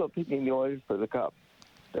 I'm still picking the Oilers for the Cup.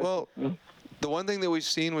 Well, the one thing that we've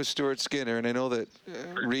seen with Stuart Skinner, and I know that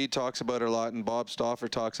Reed talks about it a lot and Bob Stauffer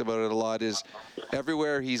talks about it a lot, is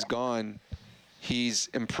everywhere he's gone, he's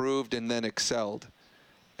improved and then excelled.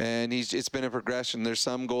 And it's been a progression. There's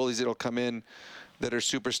some goalies that'll come in that are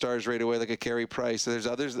superstars right away, like a Carey Price. There's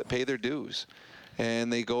others that pay their dues.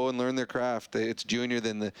 And they go and learn their craft. It's junior,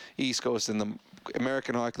 then the East Coast, and the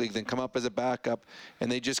American Hockey League, then come up as a backup,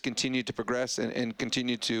 and they just continue to progress and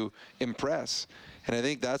continue to impress. And I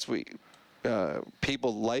think that's what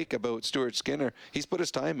people like about Stuart Skinner. He's put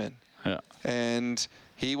his time in. Yeah. And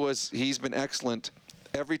he's been excellent.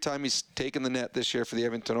 Every time he's taken the net this year for the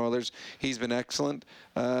Edmonton Oilers, he's been excellent.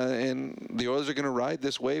 And the Oilers are going to ride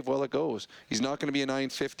this wave while it goes. He's not going to be a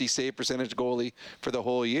 .950 save percentage goalie for the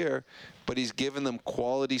whole year, but he's given them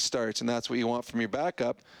quality starts, and that's what you want from your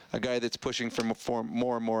backup, a guy that's pushing for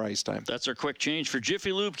more and more ice time. That's our quick change. For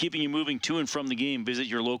Jiffy Lube, keeping you moving to and from the game, visit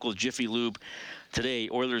your local Jiffy Lube today.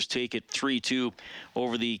 Oilers take it 3-2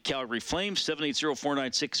 over the Calgary Flames.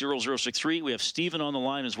 780-496-0063. We have Stephen on the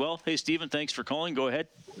line as well. Hey, Stephen, thanks for calling. Go ahead.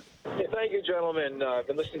 Hey, thank you, gentlemen. I've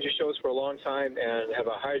been listening to your shows for a long time and have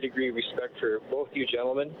a high degree of respect for both you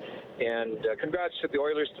gentlemen. And congrats to the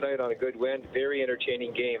Oilers tonight on a good win. Very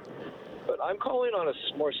entertaining game. But I'm calling on a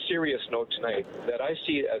more serious note tonight that I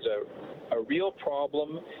see as a real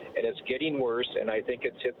problem, and it's getting worse, and I think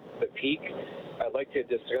it's hit the peak. I'd like to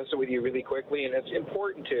discuss it with you really quickly, and it's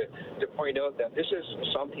important to point out that this is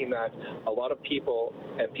something that a lot of people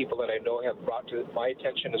and people that I know have brought to my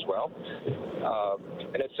attention as well.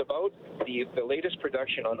 And it's about the latest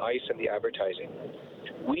production on ice and the advertising.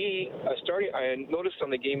 I noticed on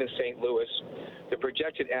the game in St. Louis, the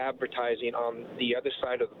projected advertising on the other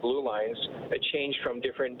side of the blue lines, it changed from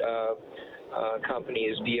different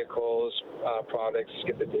companies, vehicles, products,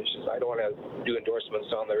 get the dishes. I don't want to do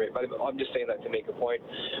endorsements on there, but I'm just saying that to make a point.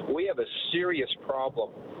 We have a serious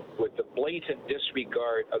problem with the blatant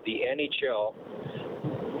disregard of the NHL,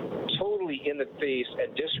 totally in the face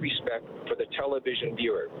and disrespect for the television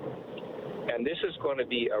viewer. And this is going to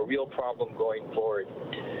be a real problem going forward.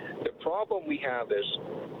 The problem we have is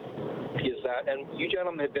that, and you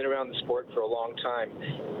gentlemen have been around the sport for a long time,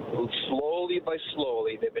 slowly by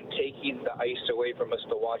slowly, they've been taking the ice away from us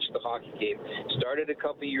to watch the hockey game. Started a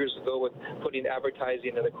couple of years ago with putting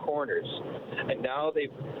advertising in the corners, and now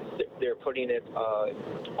they're putting it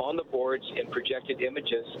on the boards in projected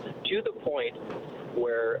images to the point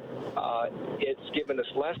where it's given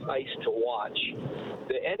us less ice to watch.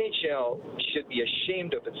 The NHL should be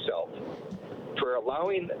ashamed of itself for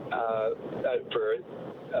allowing,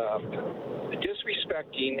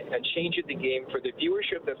 disrespecting and changing the game for the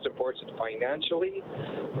viewership that supports it financially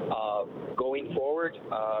going forward. sport,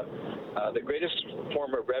 the greatest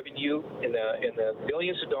form of revenue in the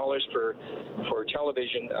billions of dollars for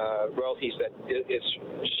television royalties that is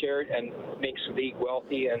shared and makes the league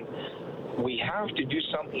wealthy, and we have to do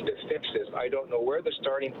something to fix this. I don't know where the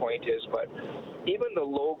starting point is, but even the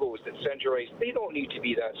logos that Central Ice, they don't need to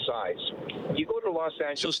be that size. You go to Los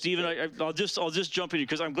Angeles. So, Stephen, I'll just jump in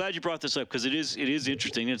because I'm glad you brought this up because it is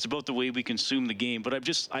interesting. It's about the way we consume the game. But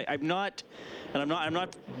I'm not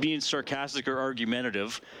being sarcastic or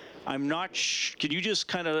argumentative. I'm not. Can you just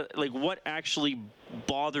kind of like what actually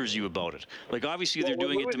bothers you about it? Like obviously they're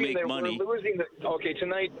doing it to make money. We're losing okay,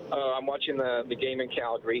 tonight I'm watching the game in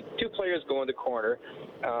Calgary. Two players go in the corner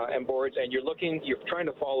and boards, and you're trying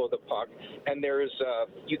to follow the puck, and there's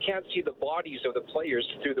you can't see the bodies of the players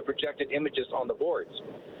through the projected images on the boards.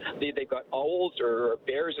 They've got owls or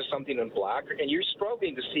bears or something in black, and you're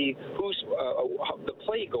struggling to see who's the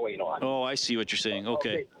play going on. Oh, I see what you're saying.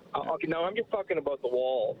 Okay. Okay, now I'm just talking about the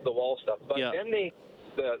wall stuff. But then the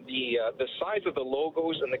size of the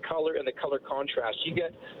logos and the color contrast. You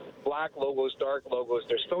get black logos, dark logos.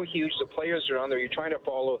 They're so huge. The players are on there. You're trying to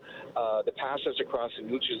follow the passes across the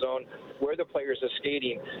neutral zone, where the players are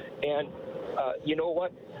skating, and you know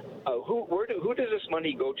what? Who does this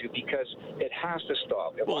money go to? Because it has to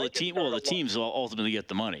stop. The teams ultimately get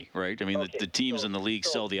the money, right? I mean, the teams in the league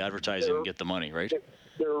sell the advertising and get the money, right?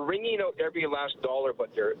 They're wringing out every last dollar,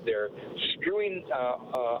 but they're screwing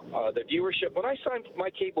the viewership. When I signed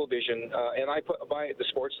my Cablevision and I buy the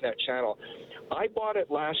Sportsnet channel, I bought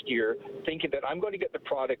it last year thinking that I'm going to get the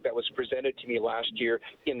product that was presented to me last year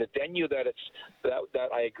in the venue that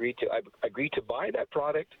I agreed to. I agreed to buy that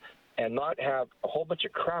product and not have a whole bunch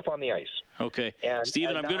of crap on the ice. Okay,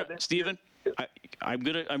 Stephen,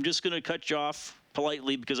 I'm just gonna cut you off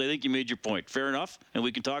politely because I think you made your point. Fair enough, and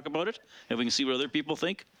we can talk about it, and we can see what other people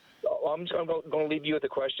think. I'm going to leave you with the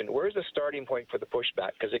question: where's the starting point for the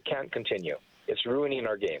pushback? Because it can't continue. It's ruining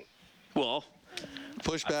our game. Well,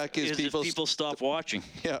 pushback is people stop watching.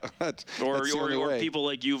 Yeah, or people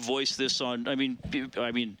like you voice this on. I mean,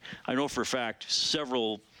 I know for a fact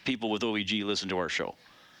several people with OEG listen to our show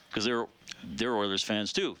because they're Oilers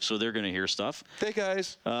fans too, so they're going to hear stuff. Hey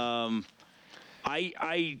guys, I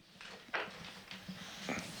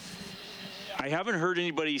haven't heard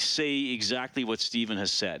anybody say exactly what Stephen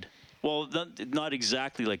has said. Well, not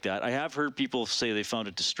exactly like that. I have heard people say they found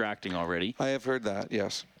it distracting already. I have heard that,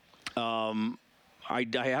 yes. I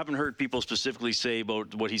haven't heard people specifically say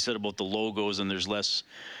about what he said about the logos and there's less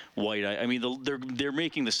white. I mean, they're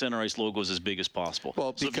making the center ice logos as big as possible.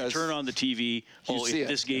 Well, so if you turn on the TV, if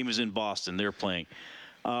this game is in Boston, they're playing.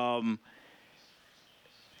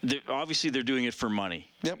 Obviously, they're doing it for money.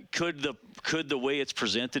 Yep. Could the way it's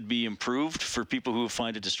presented be improved for people who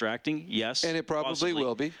find it distracting? Yes. And it probably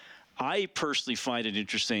will be. I personally find it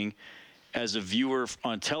interesting as a viewer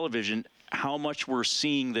on television how much we're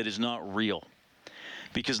seeing that is not real.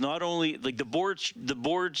 Because not only like the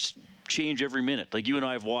boards change every minute. Like you and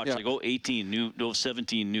I have watched 18 new,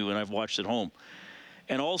 17 new, and I've watched at home.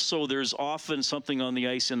 And also there's often something on the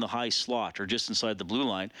ice in the high slot or just inside the blue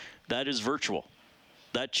line that is virtual.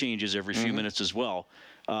 That changes every few minutes as well.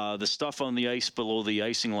 The stuff on the ice below the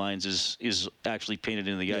icing lines is actually painted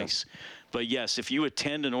in the ice. But yes, if you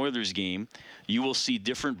attend an Oilers game, you will see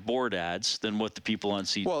different board ads than what the people on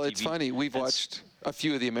TV. Well, it's funny. We've watched a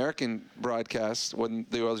few of the American broadcasts when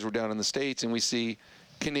the Oilers were down in the States, and we see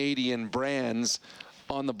Canadian brands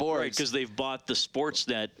on the boards. Right, because they've bought the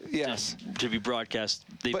Sportsnet to be broadcast.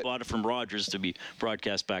 They bought it from Rogers to be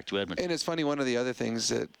broadcast back to Edmonton. And it's funny, one of the other things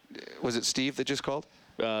that, was it Steve that just called?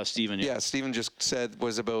 Stephen, yeah, Stephen just said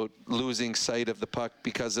was about losing sight of the puck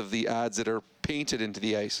because of the ads that are painted into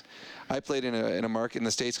the ice. I played in a market in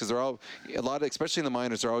the States because especially in the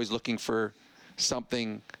minors, they're always looking for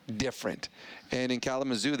something different. And in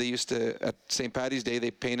Kalamazoo, they used to, at St. Paddy's Day,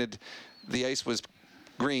 they painted, the ice was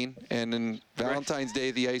green, and in Valentine's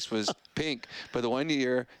Day the ice was pink. But the one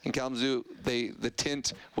year in Kalamazoo, the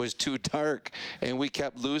tint was too dark, and we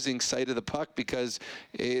kept losing sight of the puck because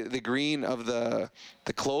the green of the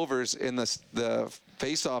clovers in the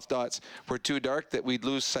face-off dots were too dark that we'd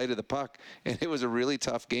lose sight of the puck. And it was a really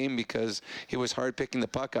tough game because it was hard picking the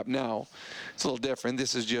puck up. Now it's a little different.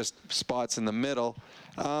 This is just spots in the middle.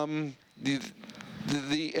 The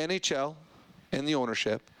NHL and the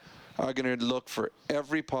ownership are going to look for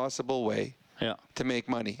every possible way to make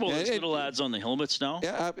money. Well, there's little ads on the helmets now.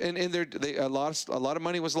 Yeah, and a lot of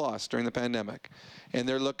money was lost during the pandemic, and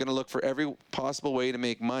they're going to look for every possible way to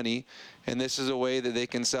make money. And this is a way that they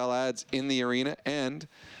can sell ads in the arena and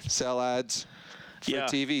sell ads for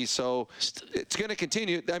TV. So it's going to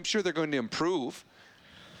continue. I'm sure they're going to improve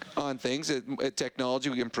on things.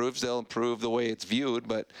 Technology improves, they'll improve the way it's viewed,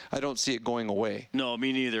 but I don't see it going away. No,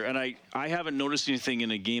 me neither. And I haven't noticed anything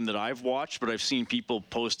in a game that I've watched, but I've seen people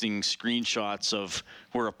posting screenshots of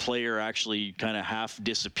where a player actually kind of half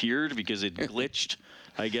disappeared because it glitched.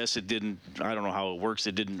 I guess it didn't. I don't know how it works.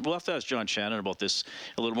 It didn't. We'll have to ask John Shannon about this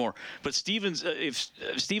a little more. But Stevens, if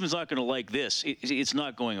Stevens not going to like this, it's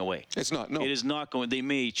not going away. It's not. No. It is not going. They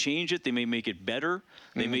may change it. They may make it better.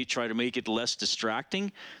 They may try to make it less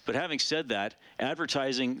distracting. But having said that,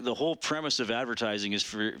 advertising. The whole premise of advertising is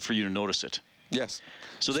for you to notice it. Yes.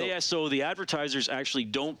 So the advertisers actually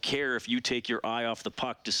don't care if you take your eye off the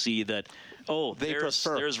puck to see that. Oh,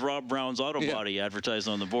 there's Rob Brown's Auto Body advertised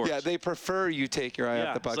on the board. Yeah, they prefer you take your eye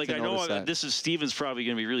off the puck. It's like, I know this is Stevens probably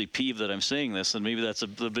going to be really peeved that I'm saying this, and maybe that's a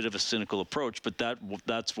bit of a cynical approach, but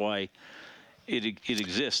that's why it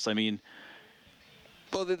exists. I mean,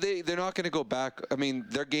 well, they're not going to go back. I mean,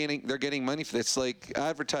 they're getting money for this. It's like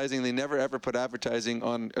advertising. They never ever put advertising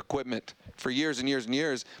on equipment for years and years and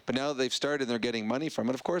years. But now that they've started, they're getting money from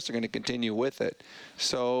it. Of course, they're going to continue with it.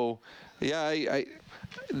 So, yeah,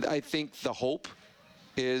 I think the hope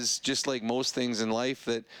is just like most things in life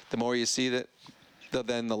that the more you see that,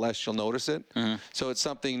 then the less you'll notice it. So it's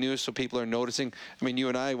something new, so people are noticing. I mean, you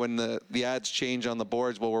and I, when the ads change on the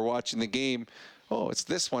boards while we're watching the game, oh, it's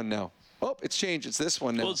this one now. Oh, it's changed. It's this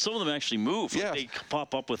one now. Well, some of them actually move. Yeah. They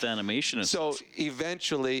pop up with animation and so stuff.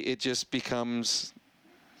 Eventually it just becomes,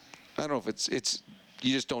 I don't know if it's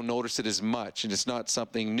you just don't notice it as much, and it's not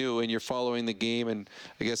something new, and you're following the game, and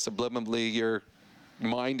I guess subliminally your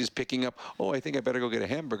mind is picking up, oh, I think I better go get a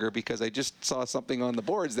hamburger because I just saw something on the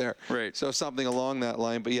boards there. Right. So something along that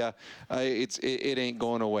line. But yeah, it ain't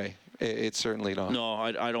going away. It's certainly not. No,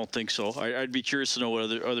 I don't think so. I'd be curious to know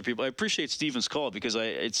what other people. I appreciate Stephen's call because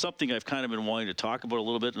it's something I've kind of been wanting to talk about a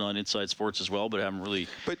little bit and on Inside Sports as well, but I haven't really.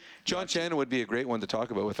 But John Shannon would be a great one to talk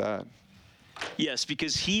about with that. Yes,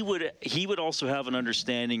 because he would also have an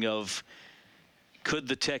understanding of, could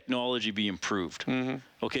the technology be improved?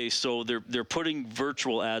 Okay, so they're putting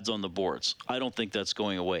virtual ads on the boards. I don't think that's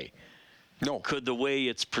going away. No. Could the way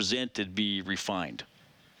it's presented be refined?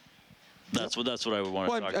 That's what I would want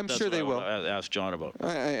to talk about. I'm sure they will. Ask John about.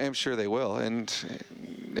 I'm sure they will. And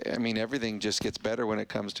I mean, everything just gets better when it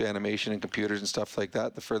comes to animation and computers and stuff like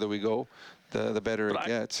that. The further we go, the better it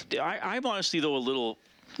gets. I'm honestly, though, a little,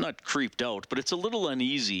 not creeped out, but it's a little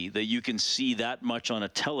uneasy that you can see that much on a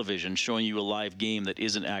television showing you a live game that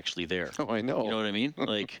isn't actually there. Oh, I know. You know what I mean?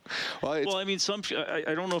 Like, well, I mean,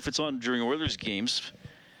 I don't know if it's on during Oilers games,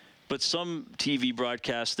 but some TV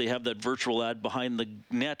broadcasts, they have that virtual ad behind the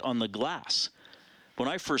net on the glass. When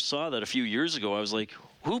I first saw that a few years ago, I was like,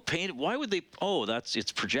 who painted? Why would they? Oh,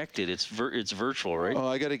 it's projected. It's virtual, right? Oh,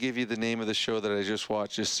 I got to give you the name of the show that I just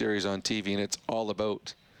watched, this series on TV, and it's all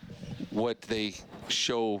about what they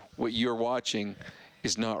show. What you're watching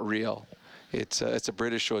is not real. It's a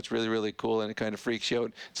British show. It's really, really cool, and it kind of freaks you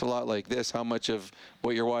out. It's a lot like this. How much of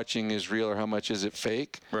what you're watching is real, or how much is it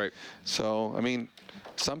fake? Right. So, I mean,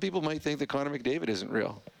 some people might think that Connor McDavid isn't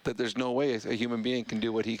real, that there's no way a human being can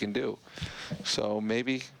do what he can do. So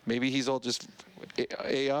maybe he's all just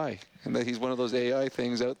AI, and that he's one of those AI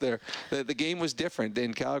things out there. The game was different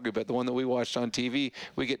in Calgary, but the one that we watched on TV,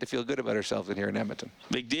 we get to feel good about ourselves in here in Edmonton.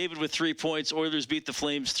 McDavid with 3 points. Oilers beat the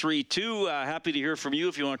Flames 3-2. Happy to hear from you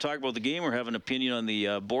if you want to talk about the game or have an opinion on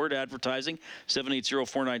the board advertising.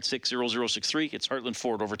 780-496-0063. It's Heartland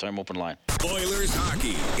Ford Overtime Open Line. Oilers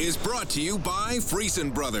Hockey is brought to you by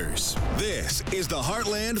Friesen Brothers. This is the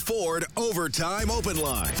Heartland Ford Overtime Open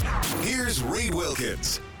Line. Here's Reed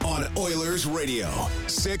Wilkins on Oilers Radio,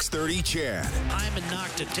 630 CHED. Hyman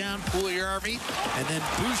knocked it down, Puljujärvi, and then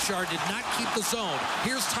Bouchard did not keep the zone.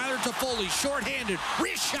 Here's Tyler Toffoli, shorthanded,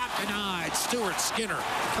 wrist shot denied. Stuart Skinner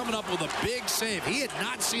coming up with a big save. He had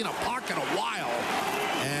not seen a puck in a while,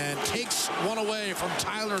 and takes one away from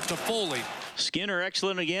Tyler Toffoli. Skinner,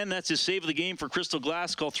 excellent again. That's his save of the game for Crystal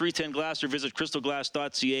Glass. Call 310-GLASS or visit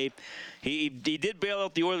crystalglass.ca. He did bail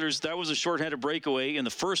out the Oilers. That was a shorthanded breakaway in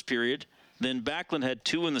the first period. Then Backlund had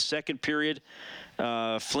 2 in the second period.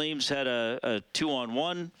 Flames had a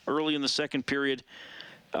 2-on-1 early in the second period.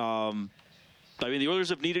 I mean, the Oilers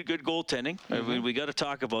have needed good goaltending. I mean, we got to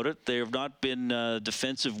talk about it. They have not been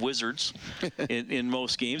defensive wizards in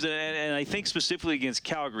most games. And I think specifically against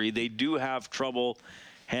Calgary, they do have trouble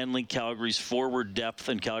handling Calgary's forward depth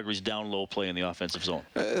and Calgary's down-low play in the offensive zone.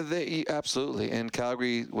 Absolutely. And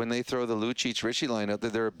Calgary, when they throw the Lucic-Ritchie line out there,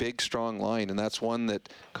 they're a big, strong line, and that's one that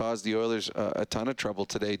caused the Oilers a ton of trouble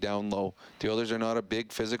today down low. The Oilers are not a big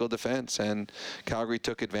physical defense, and Calgary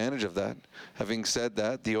took advantage of that. Having said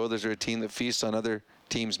that, the Oilers are a team that feasts on other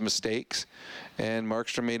team's mistakes. And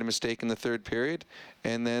Markstrom made a mistake in the third period.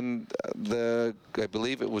 And then I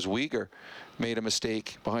believe it was Weegar made a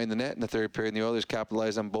mistake behind the net in the third period, and the Oilers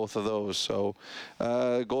capitalized on both of those. So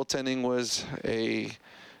goaltending was a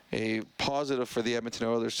positive for the Edmonton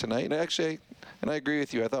Oilers tonight. And actually, I agree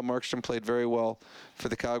with you, I thought Markstrom played very well for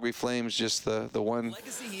the Calgary Flames, just the one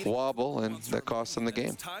wobble, and that cost them the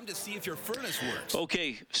game. Time to see if your furnace works.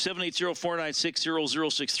 Okay,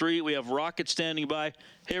 780-496-0063. We have Rocket standing by.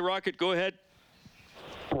 Hey, Rocket, go ahead.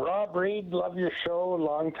 Rob Reed, love your show,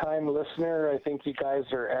 long-time listener. I think you guys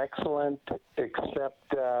are excellent,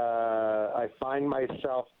 except I find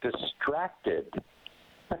myself distracted.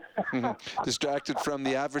 Distracted from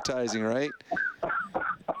the advertising, right?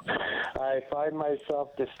 I find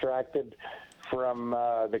myself distracted from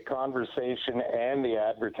the conversation and the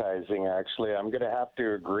advertising, actually. I'm going to have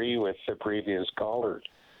to agree with the previous caller.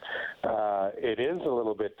 It is a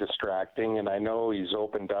little bit distracting, and I know he's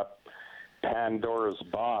opened up Pandora's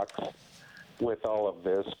box with all of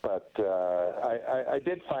this, but I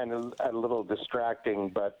did find it a little distracting,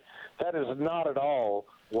 but that is not at all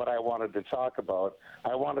what I wanted to talk about.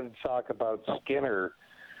 I wanted to talk about Skinner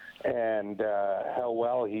and how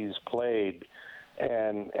well he's played.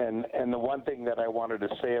 And the one thing that I wanted to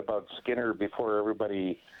say about Skinner before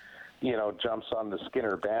everybody, jumps on the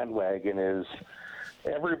Skinner bandwagon is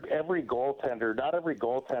every goaltender, not every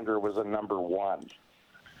goaltender was a number one.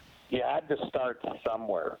 You had to start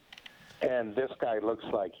somewhere. And this guy looks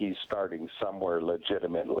like he's starting somewhere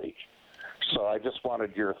legitimately. So I just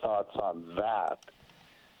wanted your thoughts on that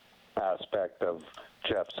aspect of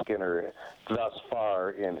Jeff Skinner thus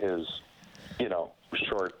far in his,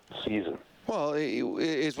 short season. Well,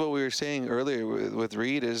 it's what we were saying earlier with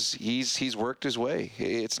Reed is he's worked his way.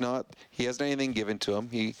 It's not he hasn't anything given to him.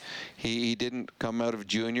 He didn't come out of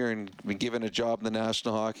junior and be given a job in the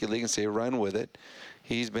National Hockey League and say run with it.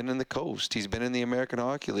 He's been in the Coast. He's been in the American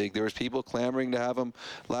Hockey League. There was people clamoring to have him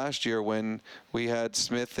last year when we had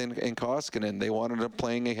Smith and Koskinen. They wanted him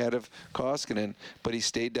playing ahead of Koskinen, but he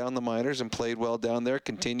stayed down the minors and played well down there,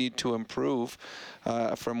 continued to improve.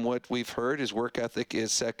 From what we've heard, his work ethic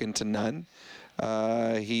is second to none.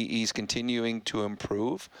 He's continuing to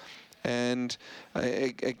improve. And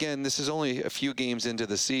again, this is only a few games into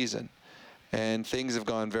the season, and things have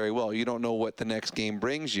gone very well. You don't know what the next game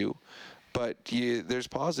brings you, but there's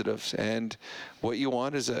positives, and what you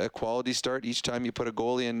want is a quality start each time you put a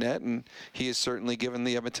goalie in net, and he has certainly given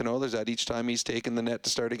the Edmonton Oilers that each time he's taken the net to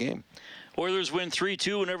start a game. Oilers win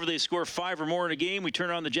 3-2 whenever they score 5 or more in a game. We turn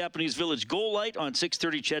on the Japanese Village Goal Light on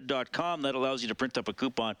 630ched.com. That allows you to print up a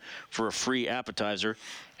coupon for a free appetizer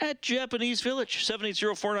at Japanese Village.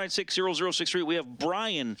 780-496-0063. We have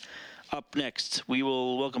Brian up next. We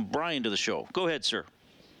will welcome Brian to the show. Go ahead, sir.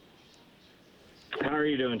 How are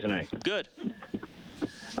you doing tonight? Good.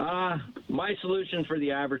 My solution for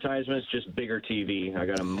the advertisement is just bigger TV. I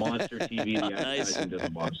got a monster TV. The advertising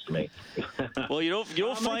doesn't belong to me. Well, you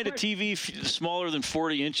don't find a TV smaller than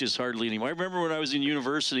 40 inches hardly anymore. I remember when I was in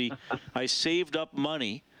university, I saved up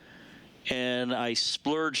money, and I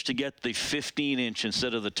splurged to get the 15-inch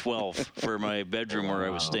instead of the 12 for my bedroom where I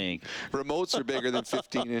was staying. Remotes are bigger than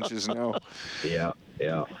 15 inches now. Yeah.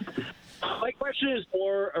 My question is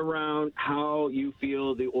more around how you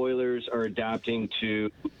feel the Oilers are adapting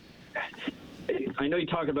to. I know you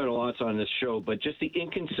talk about it a lot on this show, but just the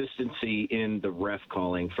inconsistency in the ref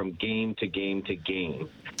calling from game to game to game.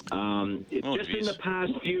 In the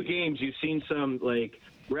past few games, you've seen some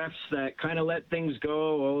refs that kind of let things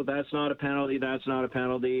go. Oh, that's not a penalty. That's not a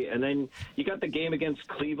penalty. And then you got the game against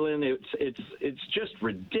Cleveland. It's just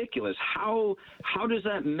ridiculous. How does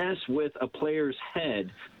that mess with a player's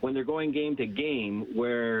head when they're going game to game,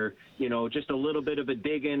 where just a little bit of a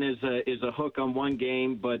dig in is a hook on one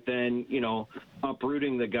game, but then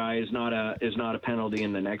uprooting the guy is not a penalty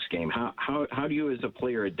in the next game. How do you as a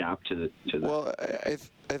player adapt to that? Well, I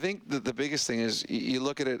think that the biggest thing is you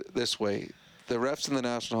look at it this way. The refs in the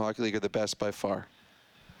National Hockey League are the best by far.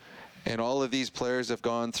 And all of these players have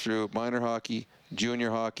gone through minor hockey, junior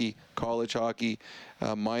hockey, college hockey,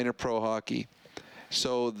 minor pro hockey.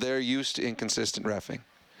 So they're used to inconsistent reffing.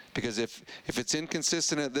 Because if it's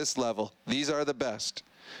inconsistent at this level, these are the best.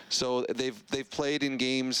 So they've played in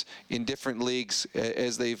games in different leagues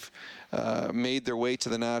as they've made their way to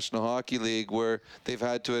the National Hockey League, where they've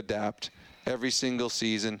had to adapt every single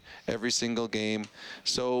season, every single game.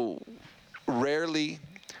 So rarely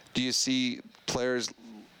do you see players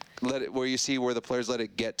where the players let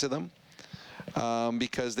it get to them,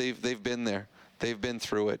 because they've been there, they've been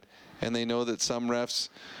through it, and they know that some refs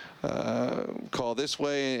call this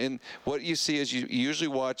way. And what you see is you usually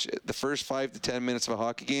watch the first 5 to 10 minutes of a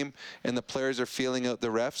hockey game, and the players are feeling out the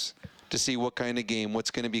refs to see what kind of game,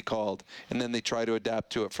 what's going to be called, and then they try to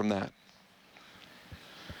adapt to it from that.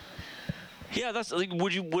 Yeah, that's like,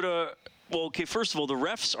 well, okay, first of all, the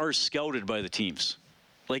refs are scouted by the teams.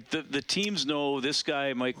 Like, the teams know this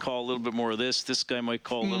guy might call a little bit more of this guy might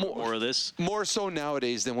call a little bit more of this. More so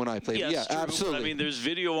nowadays than when I played. Yeah, absolutely. I mean, there's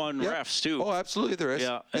video on refs, too. Oh, absolutely there is.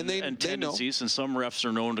 Yeah, and tendencies, know. And some refs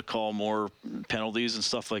are known to call more penalties and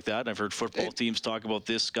stuff like that. And I've heard football teams talk about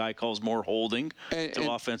this guy calls more holding to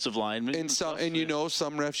offensive linemen. And some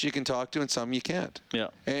refs you can talk to and some you can't. Yeah.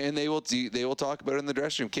 And they will talk about it in the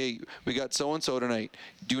dressing room. Okay, we got so-and-so tonight.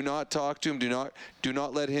 Do not talk to him. Do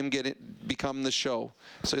not let him become the show.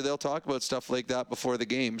 So they'll talk about stuff like that before the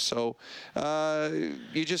game. So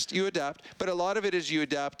you adapt. But a lot of it is you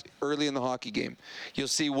adapt early in the hockey game. You'll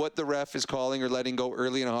see what the ref is calling or letting go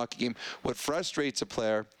early in a hockey game. What frustrates a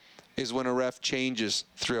player is when a ref changes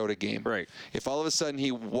throughout a game. Right. If all of a sudden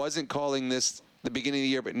he wasn't calling this the beginning of the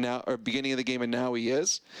year, but now, or beginning of the game, and now he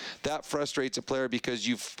is, that frustrates a player because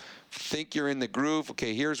you think you're in the groove.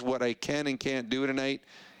 Okay, here's what I can and can't do tonight,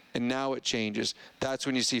 and now it changes. That's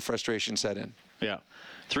when you see frustration set in. Yeah.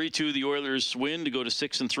 3-2, the Oilers win to go to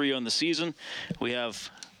 6-3 on the season. We have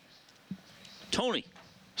Tony,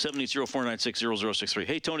 780-496-0063.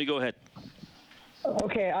 Hey, Tony, go ahead.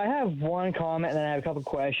 Okay, I have one comment and then I have a couple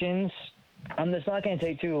questions. It's not going to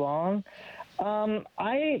take too long.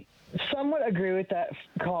 I somewhat agree with that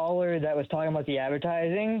caller that was talking about the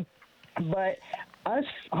advertising, but us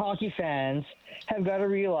hockey fans have got to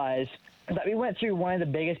realize that we went through one of the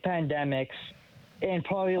biggest pandemics in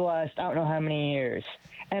probably the last, I don't know how many years.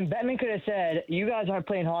 And Bettman could have said, you guys aren't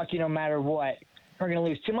playing hockey no matter what. We're going to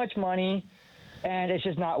lose too much money, and it's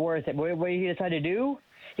just not worth it. What did he decide to do?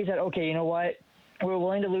 He said, okay, you know what? We're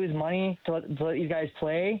willing to lose money to let you guys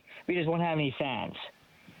play. We just won't have any fans.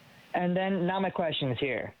 And then now my question is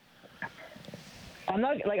here. I'm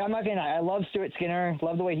not gonna. I love Stuart Skinner.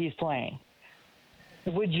 Love the way he's playing.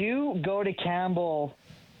 Would you go to Campbell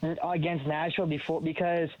against Nashville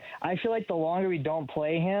because I feel like the longer we don't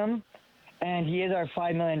play him, and he is our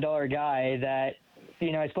 $5 million guy that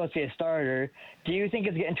is supposed to be a starter. Do you think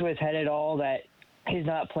it's getting to his head at all that he's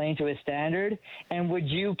not playing to his standard? And would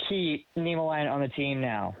you keep Niemelainen on the team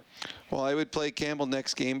now? Well, I would play Campbell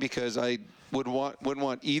next game because I wouldn't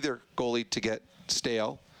want either goalie to get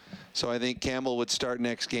stale. So I think Campbell would start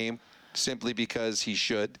next game simply because he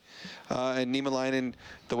should. And Niemelainen,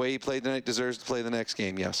 the way he played tonight, deserves to play the next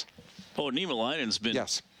game, yes. Oh, Niemelainen's been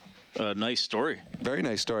a nice story. Very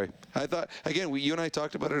nice story. I thought, again, you and I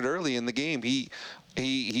talked about it early in the game. He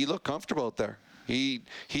looked comfortable out there. He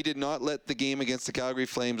did not let the game against the Calgary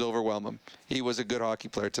Flames overwhelm him. He was a good hockey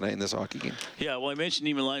player tonight in this hockey game. Yeah, well, I mentioned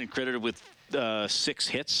Niemelainen credited with 6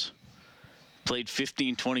 hits. Played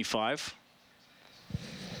 15-25.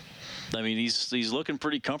 I mean, he's looking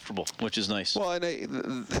pretty comfortable, which is nice. Well, and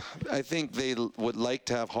I think they would like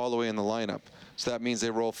to have Holloway in the lineup. So that means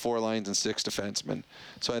they roll 4 lines and 6 defensemen.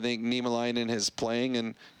 So I think Niemelainen is playing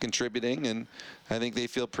and contributing, and I think they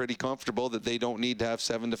feel pretty comfortable that they don't need to have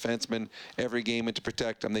 7 defensemen every game and to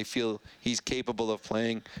protect him. They feel he's capable of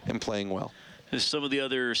playing and playing well. Some of the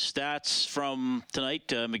other stats from tonight,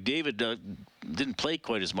 McDavid didn't play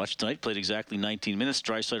quite as much tonight, played exactly 19 minutes.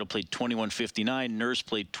 Draisaitl played 21:59. Nurse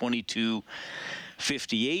played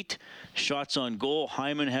 22:58. Shots on goal,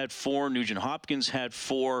 Hyman had 4. Nugent Hopkins had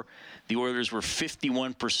 4. The Oilers were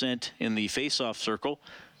 51% in the faceoff circle,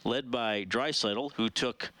 led by Draisaitl, who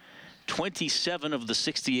took 27 of the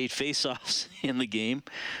 68 faceoffs in the game,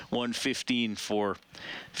 115 for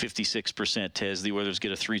 56% as the Oilers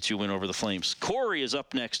get a 3-2 win over the Flames. Corey is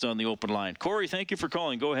up next on the open line. Corey, thank you for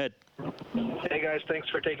calling. Go ahead. Hey, guys. Thanks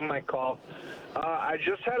for taking my call. I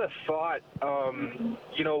just had a thought.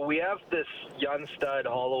 We have this young stud,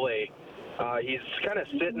 Holloway. He's kind of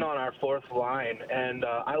sitting on our 4th line, and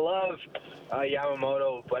I love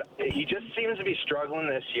Yamamoto, but he just seems to be struggling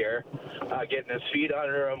this year, getting his feet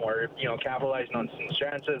under him or, capitalizing on some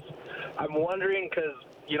chances. I'm wondering because,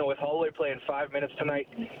 with Holloway playing 5 minutes tonight,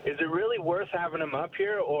 is it really worth having him up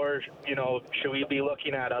here or, should we be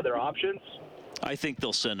looking at other options? I think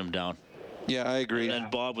they'll send him down. Yeah, I agree. And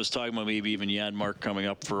Bob was talking about maybe even Janmark coming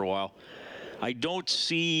up for a while. I think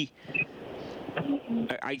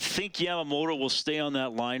Yamamoto will stay on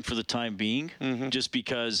that line for the time being, just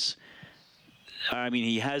because,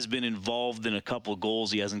 he has been involved in a couple of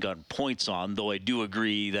goals he hasn't gotten points on, though I do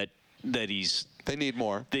agree that he's... They need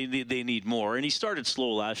more. They need more. And he started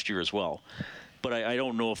slow last year as well. But I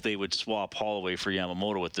don't know if they would swap Holloway for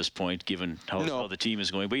Yamamoto at this point, given how the team is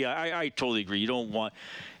going. But yeah, I totally agree. You don't want.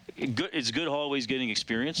 It's good Holloway's getting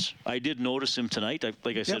experience. I did notice him tonight.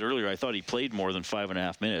 Like I said earlier, I thought he played more than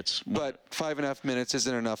 5.5 minutes. But 5.5 minutes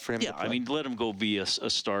isn't enough for him to play. I mean, let him go be a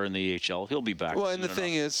star in the AHL. He'll be back. Well, and the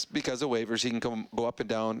thing is, because of waivers, he can go up and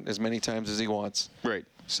down as many times as he wants. Right.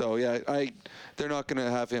 So, yeah, they're not going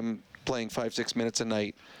to have him playing 5-6 minutes a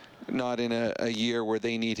night, not in a year where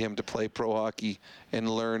they need him to play pro hockey and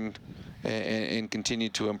learn and continue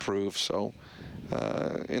to improve. So,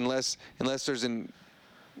 unless there's an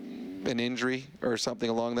injury or something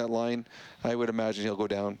along that line, I would imagine he'll go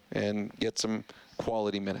down and get some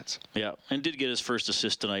quality minutes. Yeah, and did get his first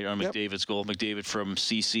assist tonight on McDavid's goal. McDavid from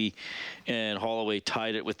CC, and Holloway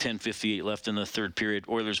tied it with 10:58 left in the third period.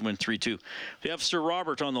 Oilers win 3-2. We have Sir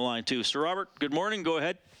Robert on the line too. Sir Robert, good morning. Go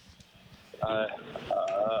ahead.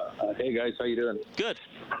 Hey guys, how you doing? Good.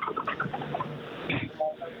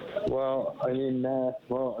 Well,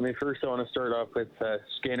 first I want to start off with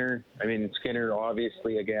Skinner. I mean, Skinner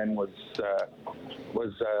obviously again was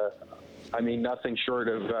nothing short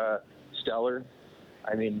of stellar.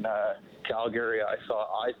 I mean, Calgary, I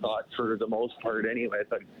thought for the most part anyway, I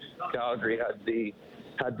thought Calgary had the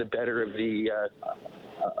better of the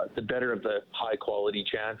high quality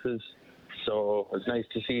chances. So it was nice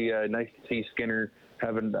to see Skinner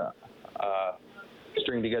having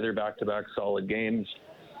string together back-to-back solid games.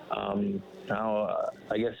 Now,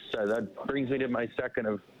 I guess that brings me to my second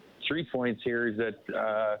of 3 points here. Is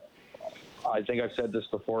that I think I've said this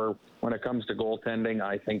before. When it comes to goaltending,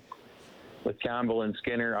 I think with Campbell and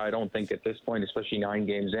Skinner, I don't think at this point, especially 9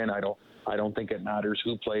 games in, I don't think it matters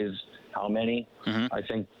who plays how many. Mm-hmm. I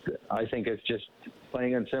think it's just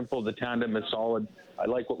plain and simple. The tandem is solid. I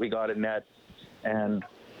like what we got in net. And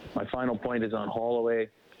my final point is on Holloway.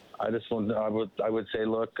 I would say,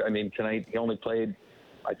 look, I mean, tonight he only played,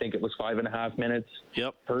 I think it was 5.5 minutes.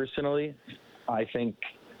 Yep. Personally, I think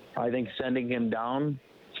sending him down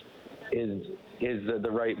is the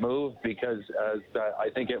right move, because I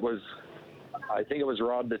think it was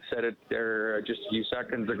Rob that said it there just a few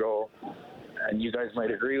seconds ago, and you guys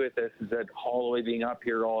might agree with this, is that Holloway being up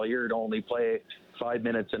here all year to only play 5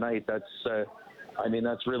 minutes a night, that's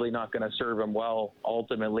really not going to serve him well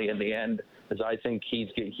ultimately in the end, as I think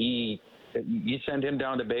you send him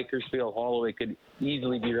down to Bakersfield, Holloway could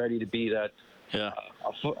easily be ready to be that. Yeah.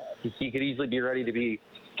 He could easily be ready to be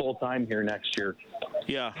full time here next year.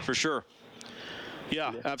 Yeah, for sure.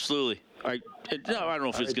 Yeah, absolutely. I don't know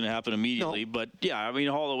if it's going to happen immediately, but yeah, I mean,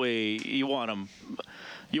 Holloway, you want him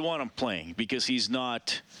playing, because he's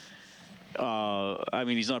not.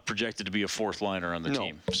 He's not projected to be a fourth liner on the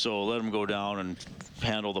team. So let him go down and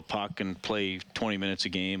handle the puck and play 20 minutes a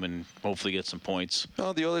game and hopefully get some points.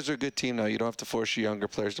 No, the Oilers are a good team now. You don't have to force your younger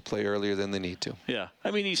players to play earlier than they need to. Yeah.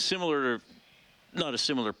 I mean, he's not a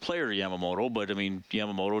similar player to Yamamoto, but I mean,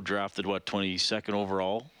 Yamamoto drafted 22nd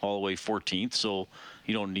overall, Holloway 14th. So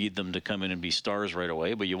you don't need them to come in and be stars right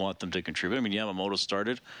away, but you want them to contribute. I mean, Yamamoto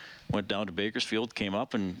started, went down to Bakersfield, came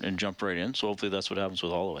up and jumped right in. So hopefully that's what happens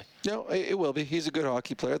with Holloway. No, it will be. He's a good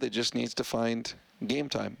hockey player that just needs to find game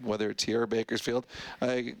time, whether it's here or Bakersfield.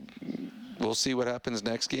 We'll see what happens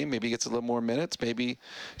next game. Maybe he gets a little more minutes. Maybe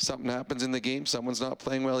something happens in the game. Someone's not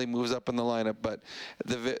playing well. He moves up in the lineup. But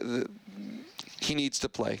he needs to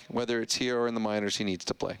play. Whether it's here or in the minors, he needs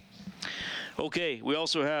to play. Okay, we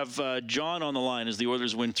also have John on the line as the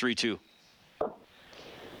Oilers win 3-2.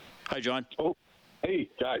 Hi, John. Oh, hey,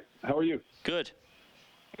 guys. How are you? Good.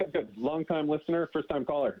 Good. Long-time listener, first-time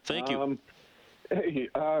caller. Thank you. Hey,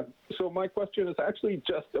 so my question is actually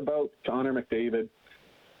just about Connor McDavid.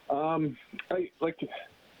 I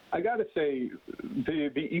got to say,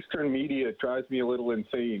 the Eastern media drives me a little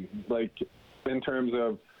insane, like, in terms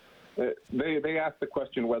of they asked the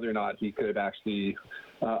question whether or not he could actually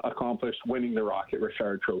accomplish winning the Rocket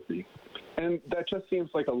Richard Trophy, and that just seems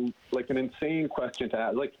like an insane question to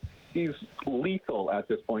ask. Like, he's lethal at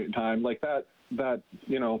this point in time. Like that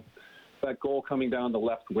goal coming down the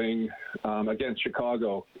left wing against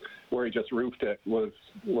Chicago, where he just roofed it, was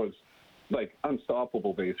like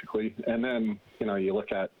unstoppable basically. And then you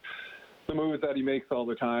look at the moves that he makes all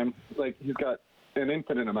the time. Like, he's got an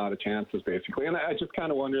infinite amount of chances basically, and I just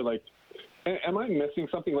kind of wonder, like, am I missing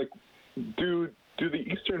something? Like, do the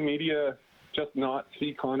Eastern media just not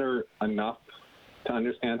see Connor enough to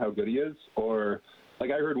understand how good he is? Or,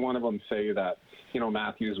 like, I heard one of them say that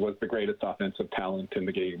Matthews was the greatest offensive talent in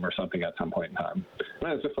the game or something at some point in time.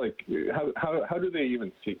 And it's just like, how do they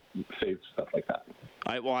even say stuff like that?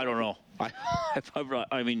 I don't know. I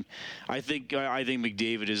think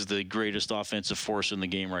McDavid is the greatest offensive force in the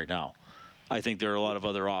game right now. I think there are a lot of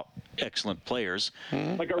other excellent players.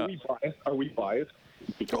 Like, are we biased? Are we biased?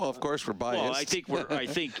 Oh, of course we're biased. Well, I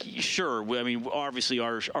think sure. I mean, obviously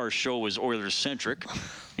our show is Oilers centric.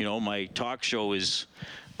 You know, my talk show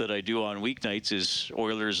that I do on weeknights is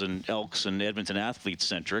Oilers and Elks and Edmonton athletes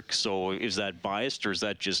centric. So is that biased, or is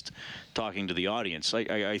that just talking to the audience?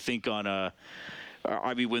 I think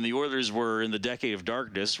I mean, when the Oilers were in the decade of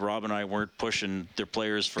darkness, Rob and I weren't pushing their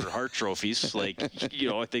players for Hart trophies. Like, you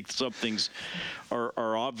know, I think some things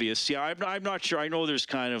are obvious. Yeah, I'm not sure. I know there's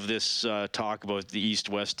kind of this talk about the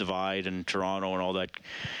East-West divide and Toronto and all that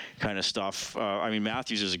kind of stuff. I mean,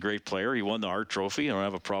 Matthews is a great player. He won the Hart Trophy. I don't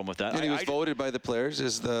have a problem with that. And he was voted by the players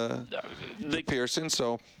as the Pearson.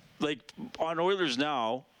 So, like, on Oilers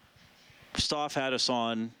Now, Stoff had us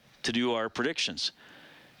on to do our predictions.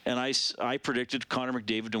 And I predicted Connor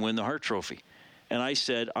McDavid to win the Hart Trophy. And I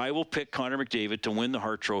said, I will pick Connor McDavid to win the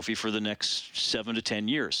Hart Trophy for the next 7 to 10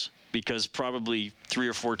 years. Because probably 3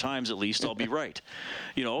 or 4 times at least I'll be right.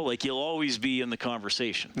 You know, like, he'll always be in the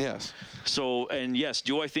conversation. Yes. So, and yes,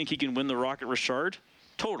 do I think he can win the Rocket Richard?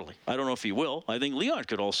 Totally. I don't know if he will. I think Leon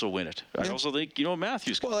could also win it. I also think, you know,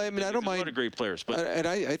 Matthews could. Well, I mean, I don't mind. A lot of great players. But and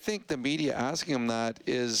I think the media asking him that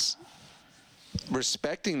is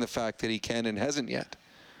respecting the fact that he can and hasn't yet.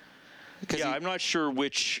 Yeah, I'm not sure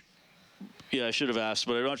which. Yeah, I should have asked,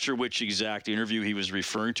 but I'm not sure which exact interview he was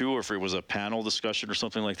referring to, or if it was a panel discussion or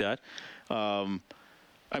something like that.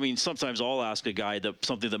 I mean, sometimes I'll ask a guy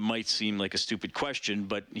something that might seem like a stupid question,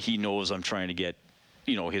 but he knows I'm trying to get,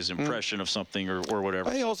 you know, his impression of something or whatever.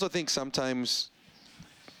 I also think sometimes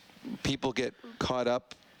people get caught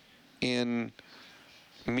up in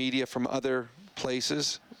media from other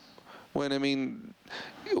places. When, I mean,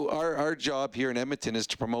 our job here in Edmonton is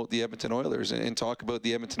to promote the Edmonton Oilers and talk about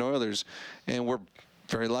the Edmonton Oilers. And we're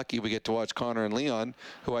very lucky we get to watch Connor and Leon,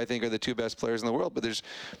 who I think are the 2 best players in the world. But there's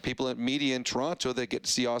people in media in Toronto that get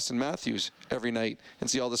to see Austin Matthews every night and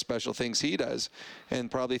see all the special things he does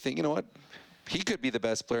and probably think, you know what, he could be the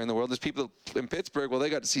best player in the world. There's people in Pittsburgh, well, they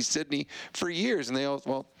got to see Sidney for years, and they all,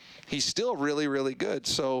 well, he's still really, really good.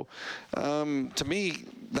 So to me,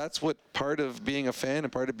 that's what part of being a fan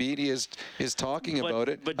and part of media is talking about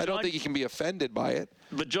it. But John, I don't think you can be offended by it.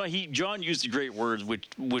 But John used a great word,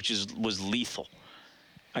 which was lethal.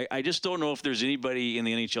 I just don't know if there's anybody in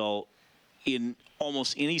the NHL in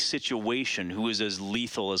almost any situation who is as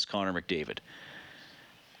lethal as Connor McDavid.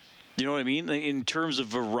 You know what I mean? In terms of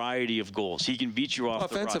variety of goals. He can beat you off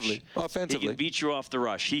the rush. Offensively. He can beat you off the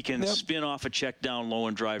rush. He can spin off a check down low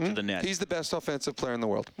and drive to the net. He's the best offensive player in the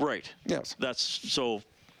world. Right. Yes. So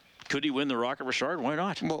could he win the Rocket Richard? Why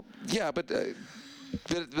not? Well, yeah, but the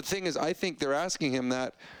thing is, I think they're asking him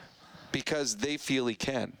that because they feel he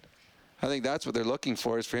can. I think that's what they're looking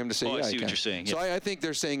for, is for him to say, I see what you're saying. So I think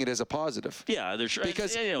they're saying it as a positive. Yeah, they're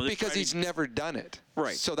because he's never done it.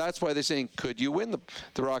 Right. So that's why they're saying, could you win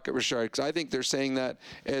the Rocket Richard? Because I think they're saying that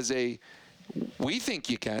as we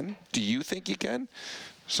think you can. Do you think you can?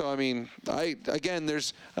 So I mean, I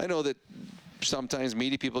know that sometimes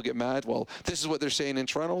media people get mad. Well, this is what they're saying in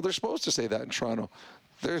Toronto. They're supposed to say that in Toronto.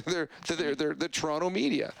 They're the Toronto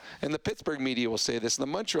media, and the Pittsburgh media will say this, and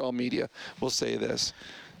the Montreal media will say this.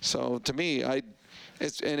 So to me, and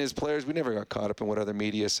as players, we never got caught up in what other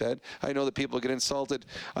media said. I know that people get insulted.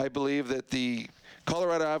 I believe that the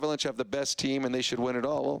Colorado Avalanche have the best team and they should win it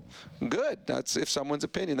all. Well, good. That's if someone's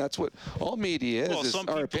opinion. That's what all media is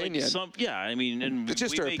our opinion. I mean, and it's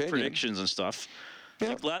just we our make opinion. Predictions and stuff.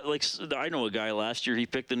 Yeah. Like I know a guy last year, he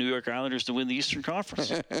picked the New York Islanders to win the Eastern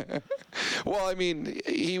Conference. Well, I mean,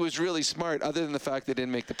 he was really smart, other than the fact they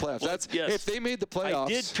didn't make the playoffs. If they made the playoffs. I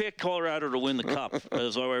did pick Colorado to win the Cup,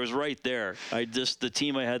 so I was right there. The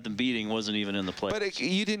team I had them beating wasn't even in the playoffs. But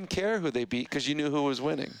you didn't care who they beat because you knew who was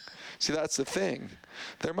winning. See, that's the thing.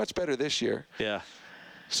 They're much better this year. Yeah.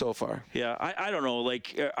 So far. Yeah, I don't know.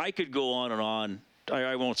 Like, I could go on and on.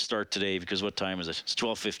 I won't start today because what time is it? It's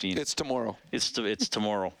 12:15. It's tomorrow. It's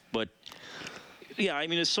tomorrow. But, yeah, I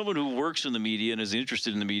mean, as someone who works in the media and is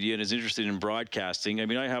interested in the media and is interested in broadcasting, I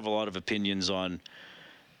mean, I have a lot of opinions on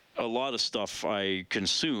a lot of stuff I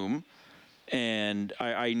consume. And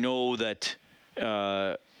I know that, being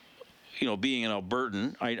an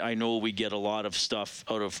Albertan, I know we get a lot of stuff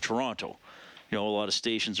out of Toronto. You know, a lot of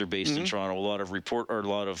stations are based in Toronto. A lot of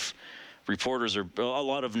a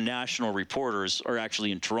lot of national reporters are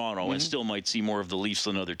actually in Toronto and still might see more of the Leafs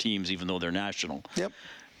than other teams, even though they're national. Yep.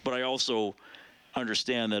 But I also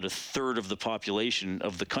understand that a third of the population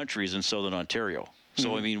of the country is in Southern Ontario.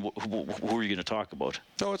 So, I mean, who are you going to talk about?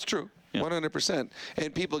 No, it's true. 100%.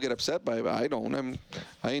 And people get upset by it. I don't.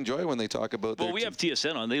 I enjoy when they talk about. Well, we have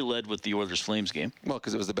TSN on. They led with the Oilers-Flames game. Well,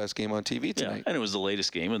 because it was the best game on TV tonight. Yeah, and it was the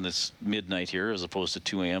latest game, and it's midnight here as opposed to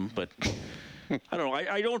 2 a.m. But I don't know.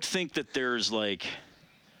 I don't think that there's like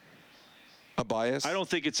a bias. I don't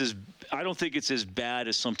think it's as bad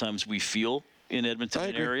as sometimes we feel in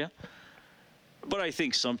Edmonton area. But I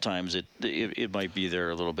think sometimes it might be there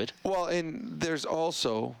a little bit. Well, and there's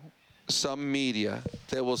also some media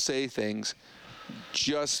that will say things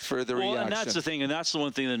just for the reaction. Well, and that's the thing, and that's the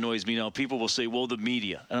one thing that annoys me now. People will say, well, the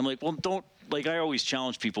media. And I'm like, well, don't. Like, I always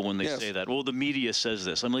challenge people when they say that. Well, the media says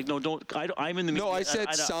this. I'm like, no, don't. I'm in the media. No, I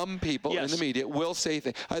said some people in the media will say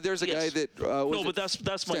things. There's a guy that. No, but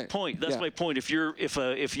that's my point. That's my point. If you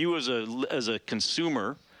as a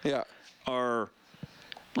consumer, are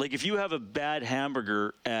like if you have a bad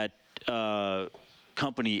hamburger at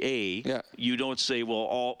company A, you don't say, well,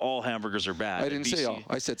 all hamburgers are bad. I didn't say all.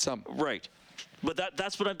 I said some. Right. But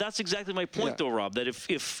that's exactly my point, though, Rob. That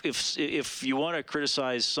if you want to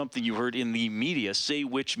criticize something you heard in the media, say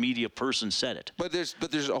which media person said it. But there's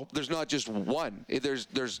not just one. There's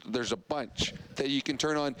a bunch that you can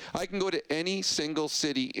turn on. I can go to any single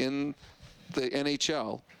city in the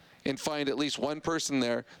NHL and find at least one person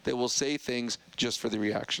there that will say things just for the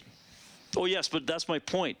reaction. Oh yes, but that's my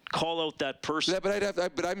point. Call out that person. Yeah,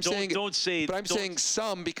 but I'm saying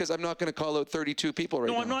some because I'm not going to call out 32 people right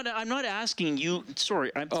now. No, I'm not asking you. Sorry,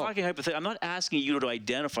 I'm talking hypothetically. I'm not asking you to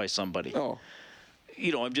identify somebody. Oh.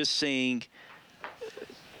 I'm just saying.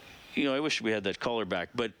 I wish we had that caller back,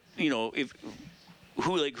 but who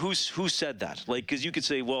said that? Like, because you could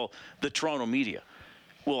say, well, the Toronto media.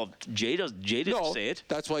 Well, Jay didn't say it.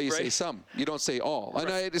 That's why you say some. You don't say all. And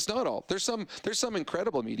it's not all. There's some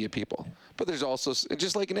incredible media people, but there's also,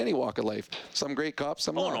 just like in any walk of life, some great cops,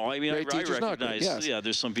 some not. Oh no, I mean, great I teachers, recognize. Not great. Yes.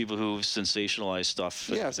 There's some people who sensationalize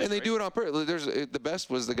stuff. Yes, and they do it on purpose. The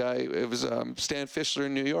best was the guy. It was Stan Fischler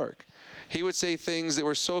in New York. He would say things that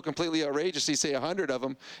were so completely outrageous. He'd say 100 of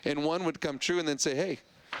them, and one would come true, and then say, "Hey,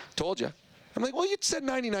 told you." I'm like, well, you said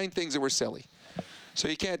 99 things that were silly, so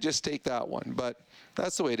you can't just take that one, but.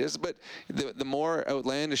 That's the way it is. But the more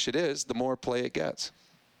outlandish it is, the more play it gets.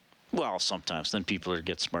 Well, sometimes. Then people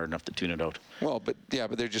get smart enough to tune it out. Well, but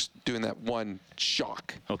they're just doing that one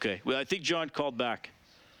shock. Okay. Well, I think John called back.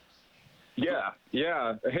 Yeah.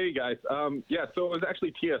 Hey, guys. So it was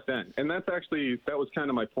actually TSN. And that was kind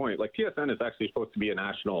of my point. Like, TSN is actually supposed to be a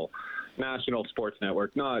national sports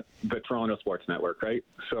network, not the Toronto Sports Network, right?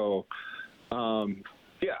 So,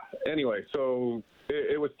 anyway, so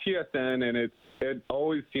it was TSN, and it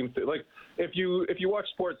always seems to, like, if you watch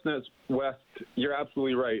Sportsnet West, you're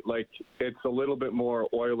absolutely right. Like, it's a little bit more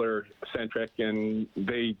Oiler centric, and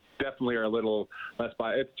they definitely are a little less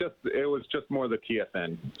biased. It was just more the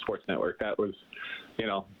TSN Sports Network. That was,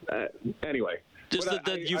 anyway. Just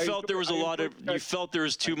you felt there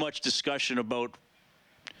was too much discussion about.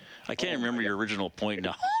 I can't remember your original point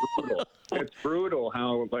now. It's brutal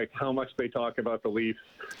how much they talk about the Leafs,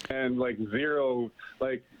 and zero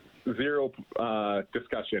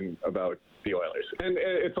discussion about the Oilers, and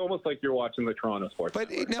it's almost like you're watching the Toronto Sports.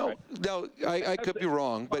 But no, I could be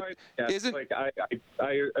wrong. But isn't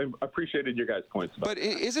I appreciated your guys' points. But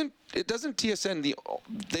doesn't TSN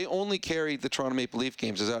they only carry the Toronto Maple Leaf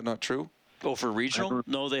games? Is that not true? Oh, for regional?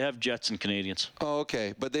 No, they have Jets and Canadians. Oh,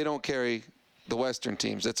 okay, but they don't carry the Western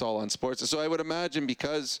teams. That's all on sports. So I would imagine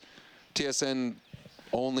because TSN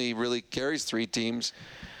only really carries 3 teams,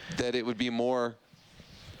 that it would be more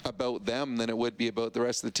about them than it would be about the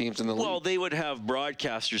rest of the teams in the league. Well, they would have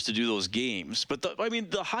broadcasters to do those games, but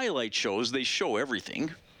the highlight shows, they show everything.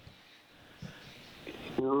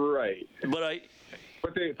 Right. But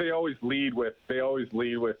they always lead with beliefs.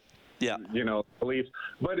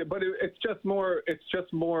 But it's just more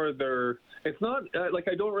their. It's not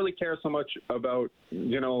I don't really care so much about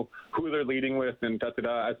who they're leading with and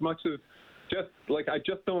as much as. I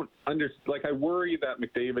just don't understand. I worry that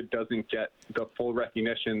McDavid doesn't get the full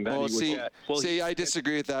recognition that he would get. Well, I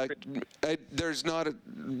disagree with that.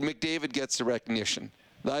 McDavid gets the recognition.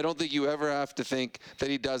 I don't think you ever have to think that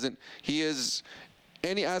he doesn't. He is,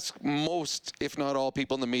 and you ask most, if not all,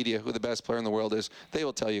 people in the media who the best player in the world is, they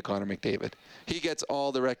will tell you Connor McDavid. He gets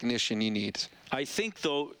all the recognition he needs. I think,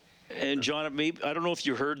 though, and John, I don't know if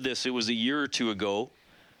you heard this. It was a year or two ago.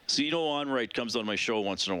 So Onright comes on my show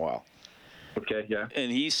once in a while. Okay, yeah.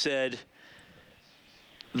 And he said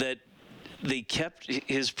that they kept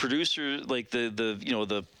his producer,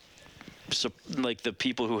 the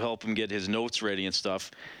people who help him get his notes ready and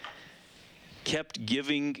stuff, kept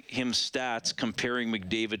giving him stats comparing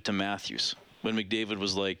McDavid to Matthews when McDavid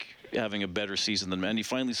was having a better season than him. And he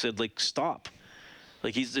finally said, stop.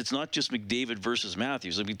 Like it's not just McDavid versus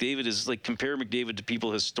Matthews. Like McDavid is like compare McDavid to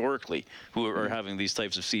people historically who are having these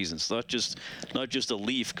types of seasons. Not just a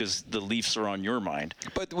Leaf because the Leafs are on your mind.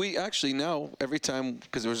 But we actually now every time,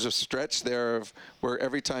 because there was a stretch there of where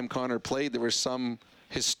every time Connor played, there was some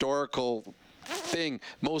historical thing,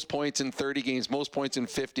 most points in 30 games, most points in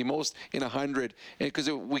 50, most in 100, and because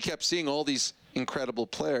we kept seeing all these incredible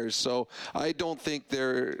players. So I don't think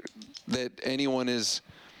that anyone is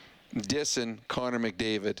dissing Connor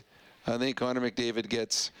McDavid. I think Connor McDavid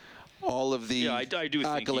gets all of the I do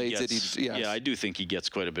accolades think he gets, that Yeah, I do think he gets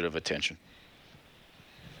quite a bit of attention.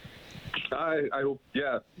 I hope,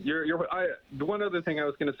 yeah. The one other thing I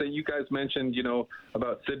was going to say, you guys mentioned,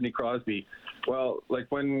 about Sidney Crosby. Well, like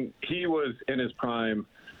when he was in his prime,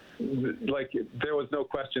 like there was no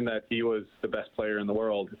question that he was the best player in the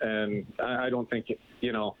world, and I don't think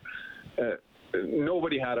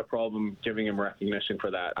nobody had a problem giving him recognition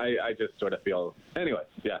for that. I just sort of feel, anyway,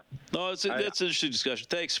 yeah. No, that's an interesting discussion.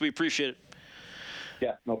 Thanks, we appreciate it.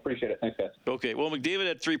 Yeah, no, appreciate it. Thanks, guys. Okay, well, McDavid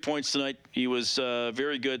had 3 points tonight. He was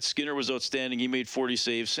very good. Skinner was outstanding. He made 40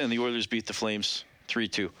 saves, and the Oilers beat the Flames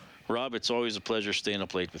 3-2. Rob, it's always a pleasure staying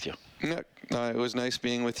up late with you. Yeah, it was nice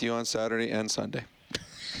being with you on Saturday and Sunday.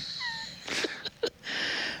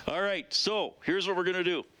 All right, so here's what we're going to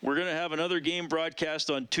do. We're going to have another game broadcast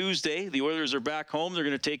on Tuesday. The Oilers are back home. They're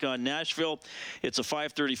going to take on Nashville. It's a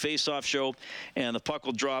 5:30 face-off show, and the puck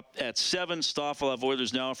will drop at 7. Stoff will have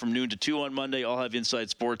Oilers Now from noon to 2 on Monday. I'll have Inside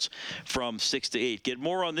Sports from 6 to 8. Get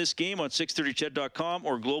more on this game on 630ched.com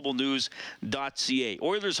or globalnews.ca.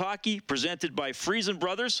 Oilers hockey presented by Friesen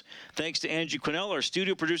Brothers. Thanks to Angie Quinnell, our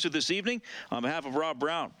studio producer this evening. On behalf of Rob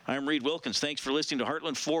Brown, I'm Reed Wilkins. Thanks for listening to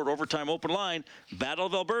Heartland Ford Overtime Open Line. Battle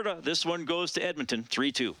of Alberta. This one goes to Edmonton,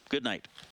 3-2. Good night.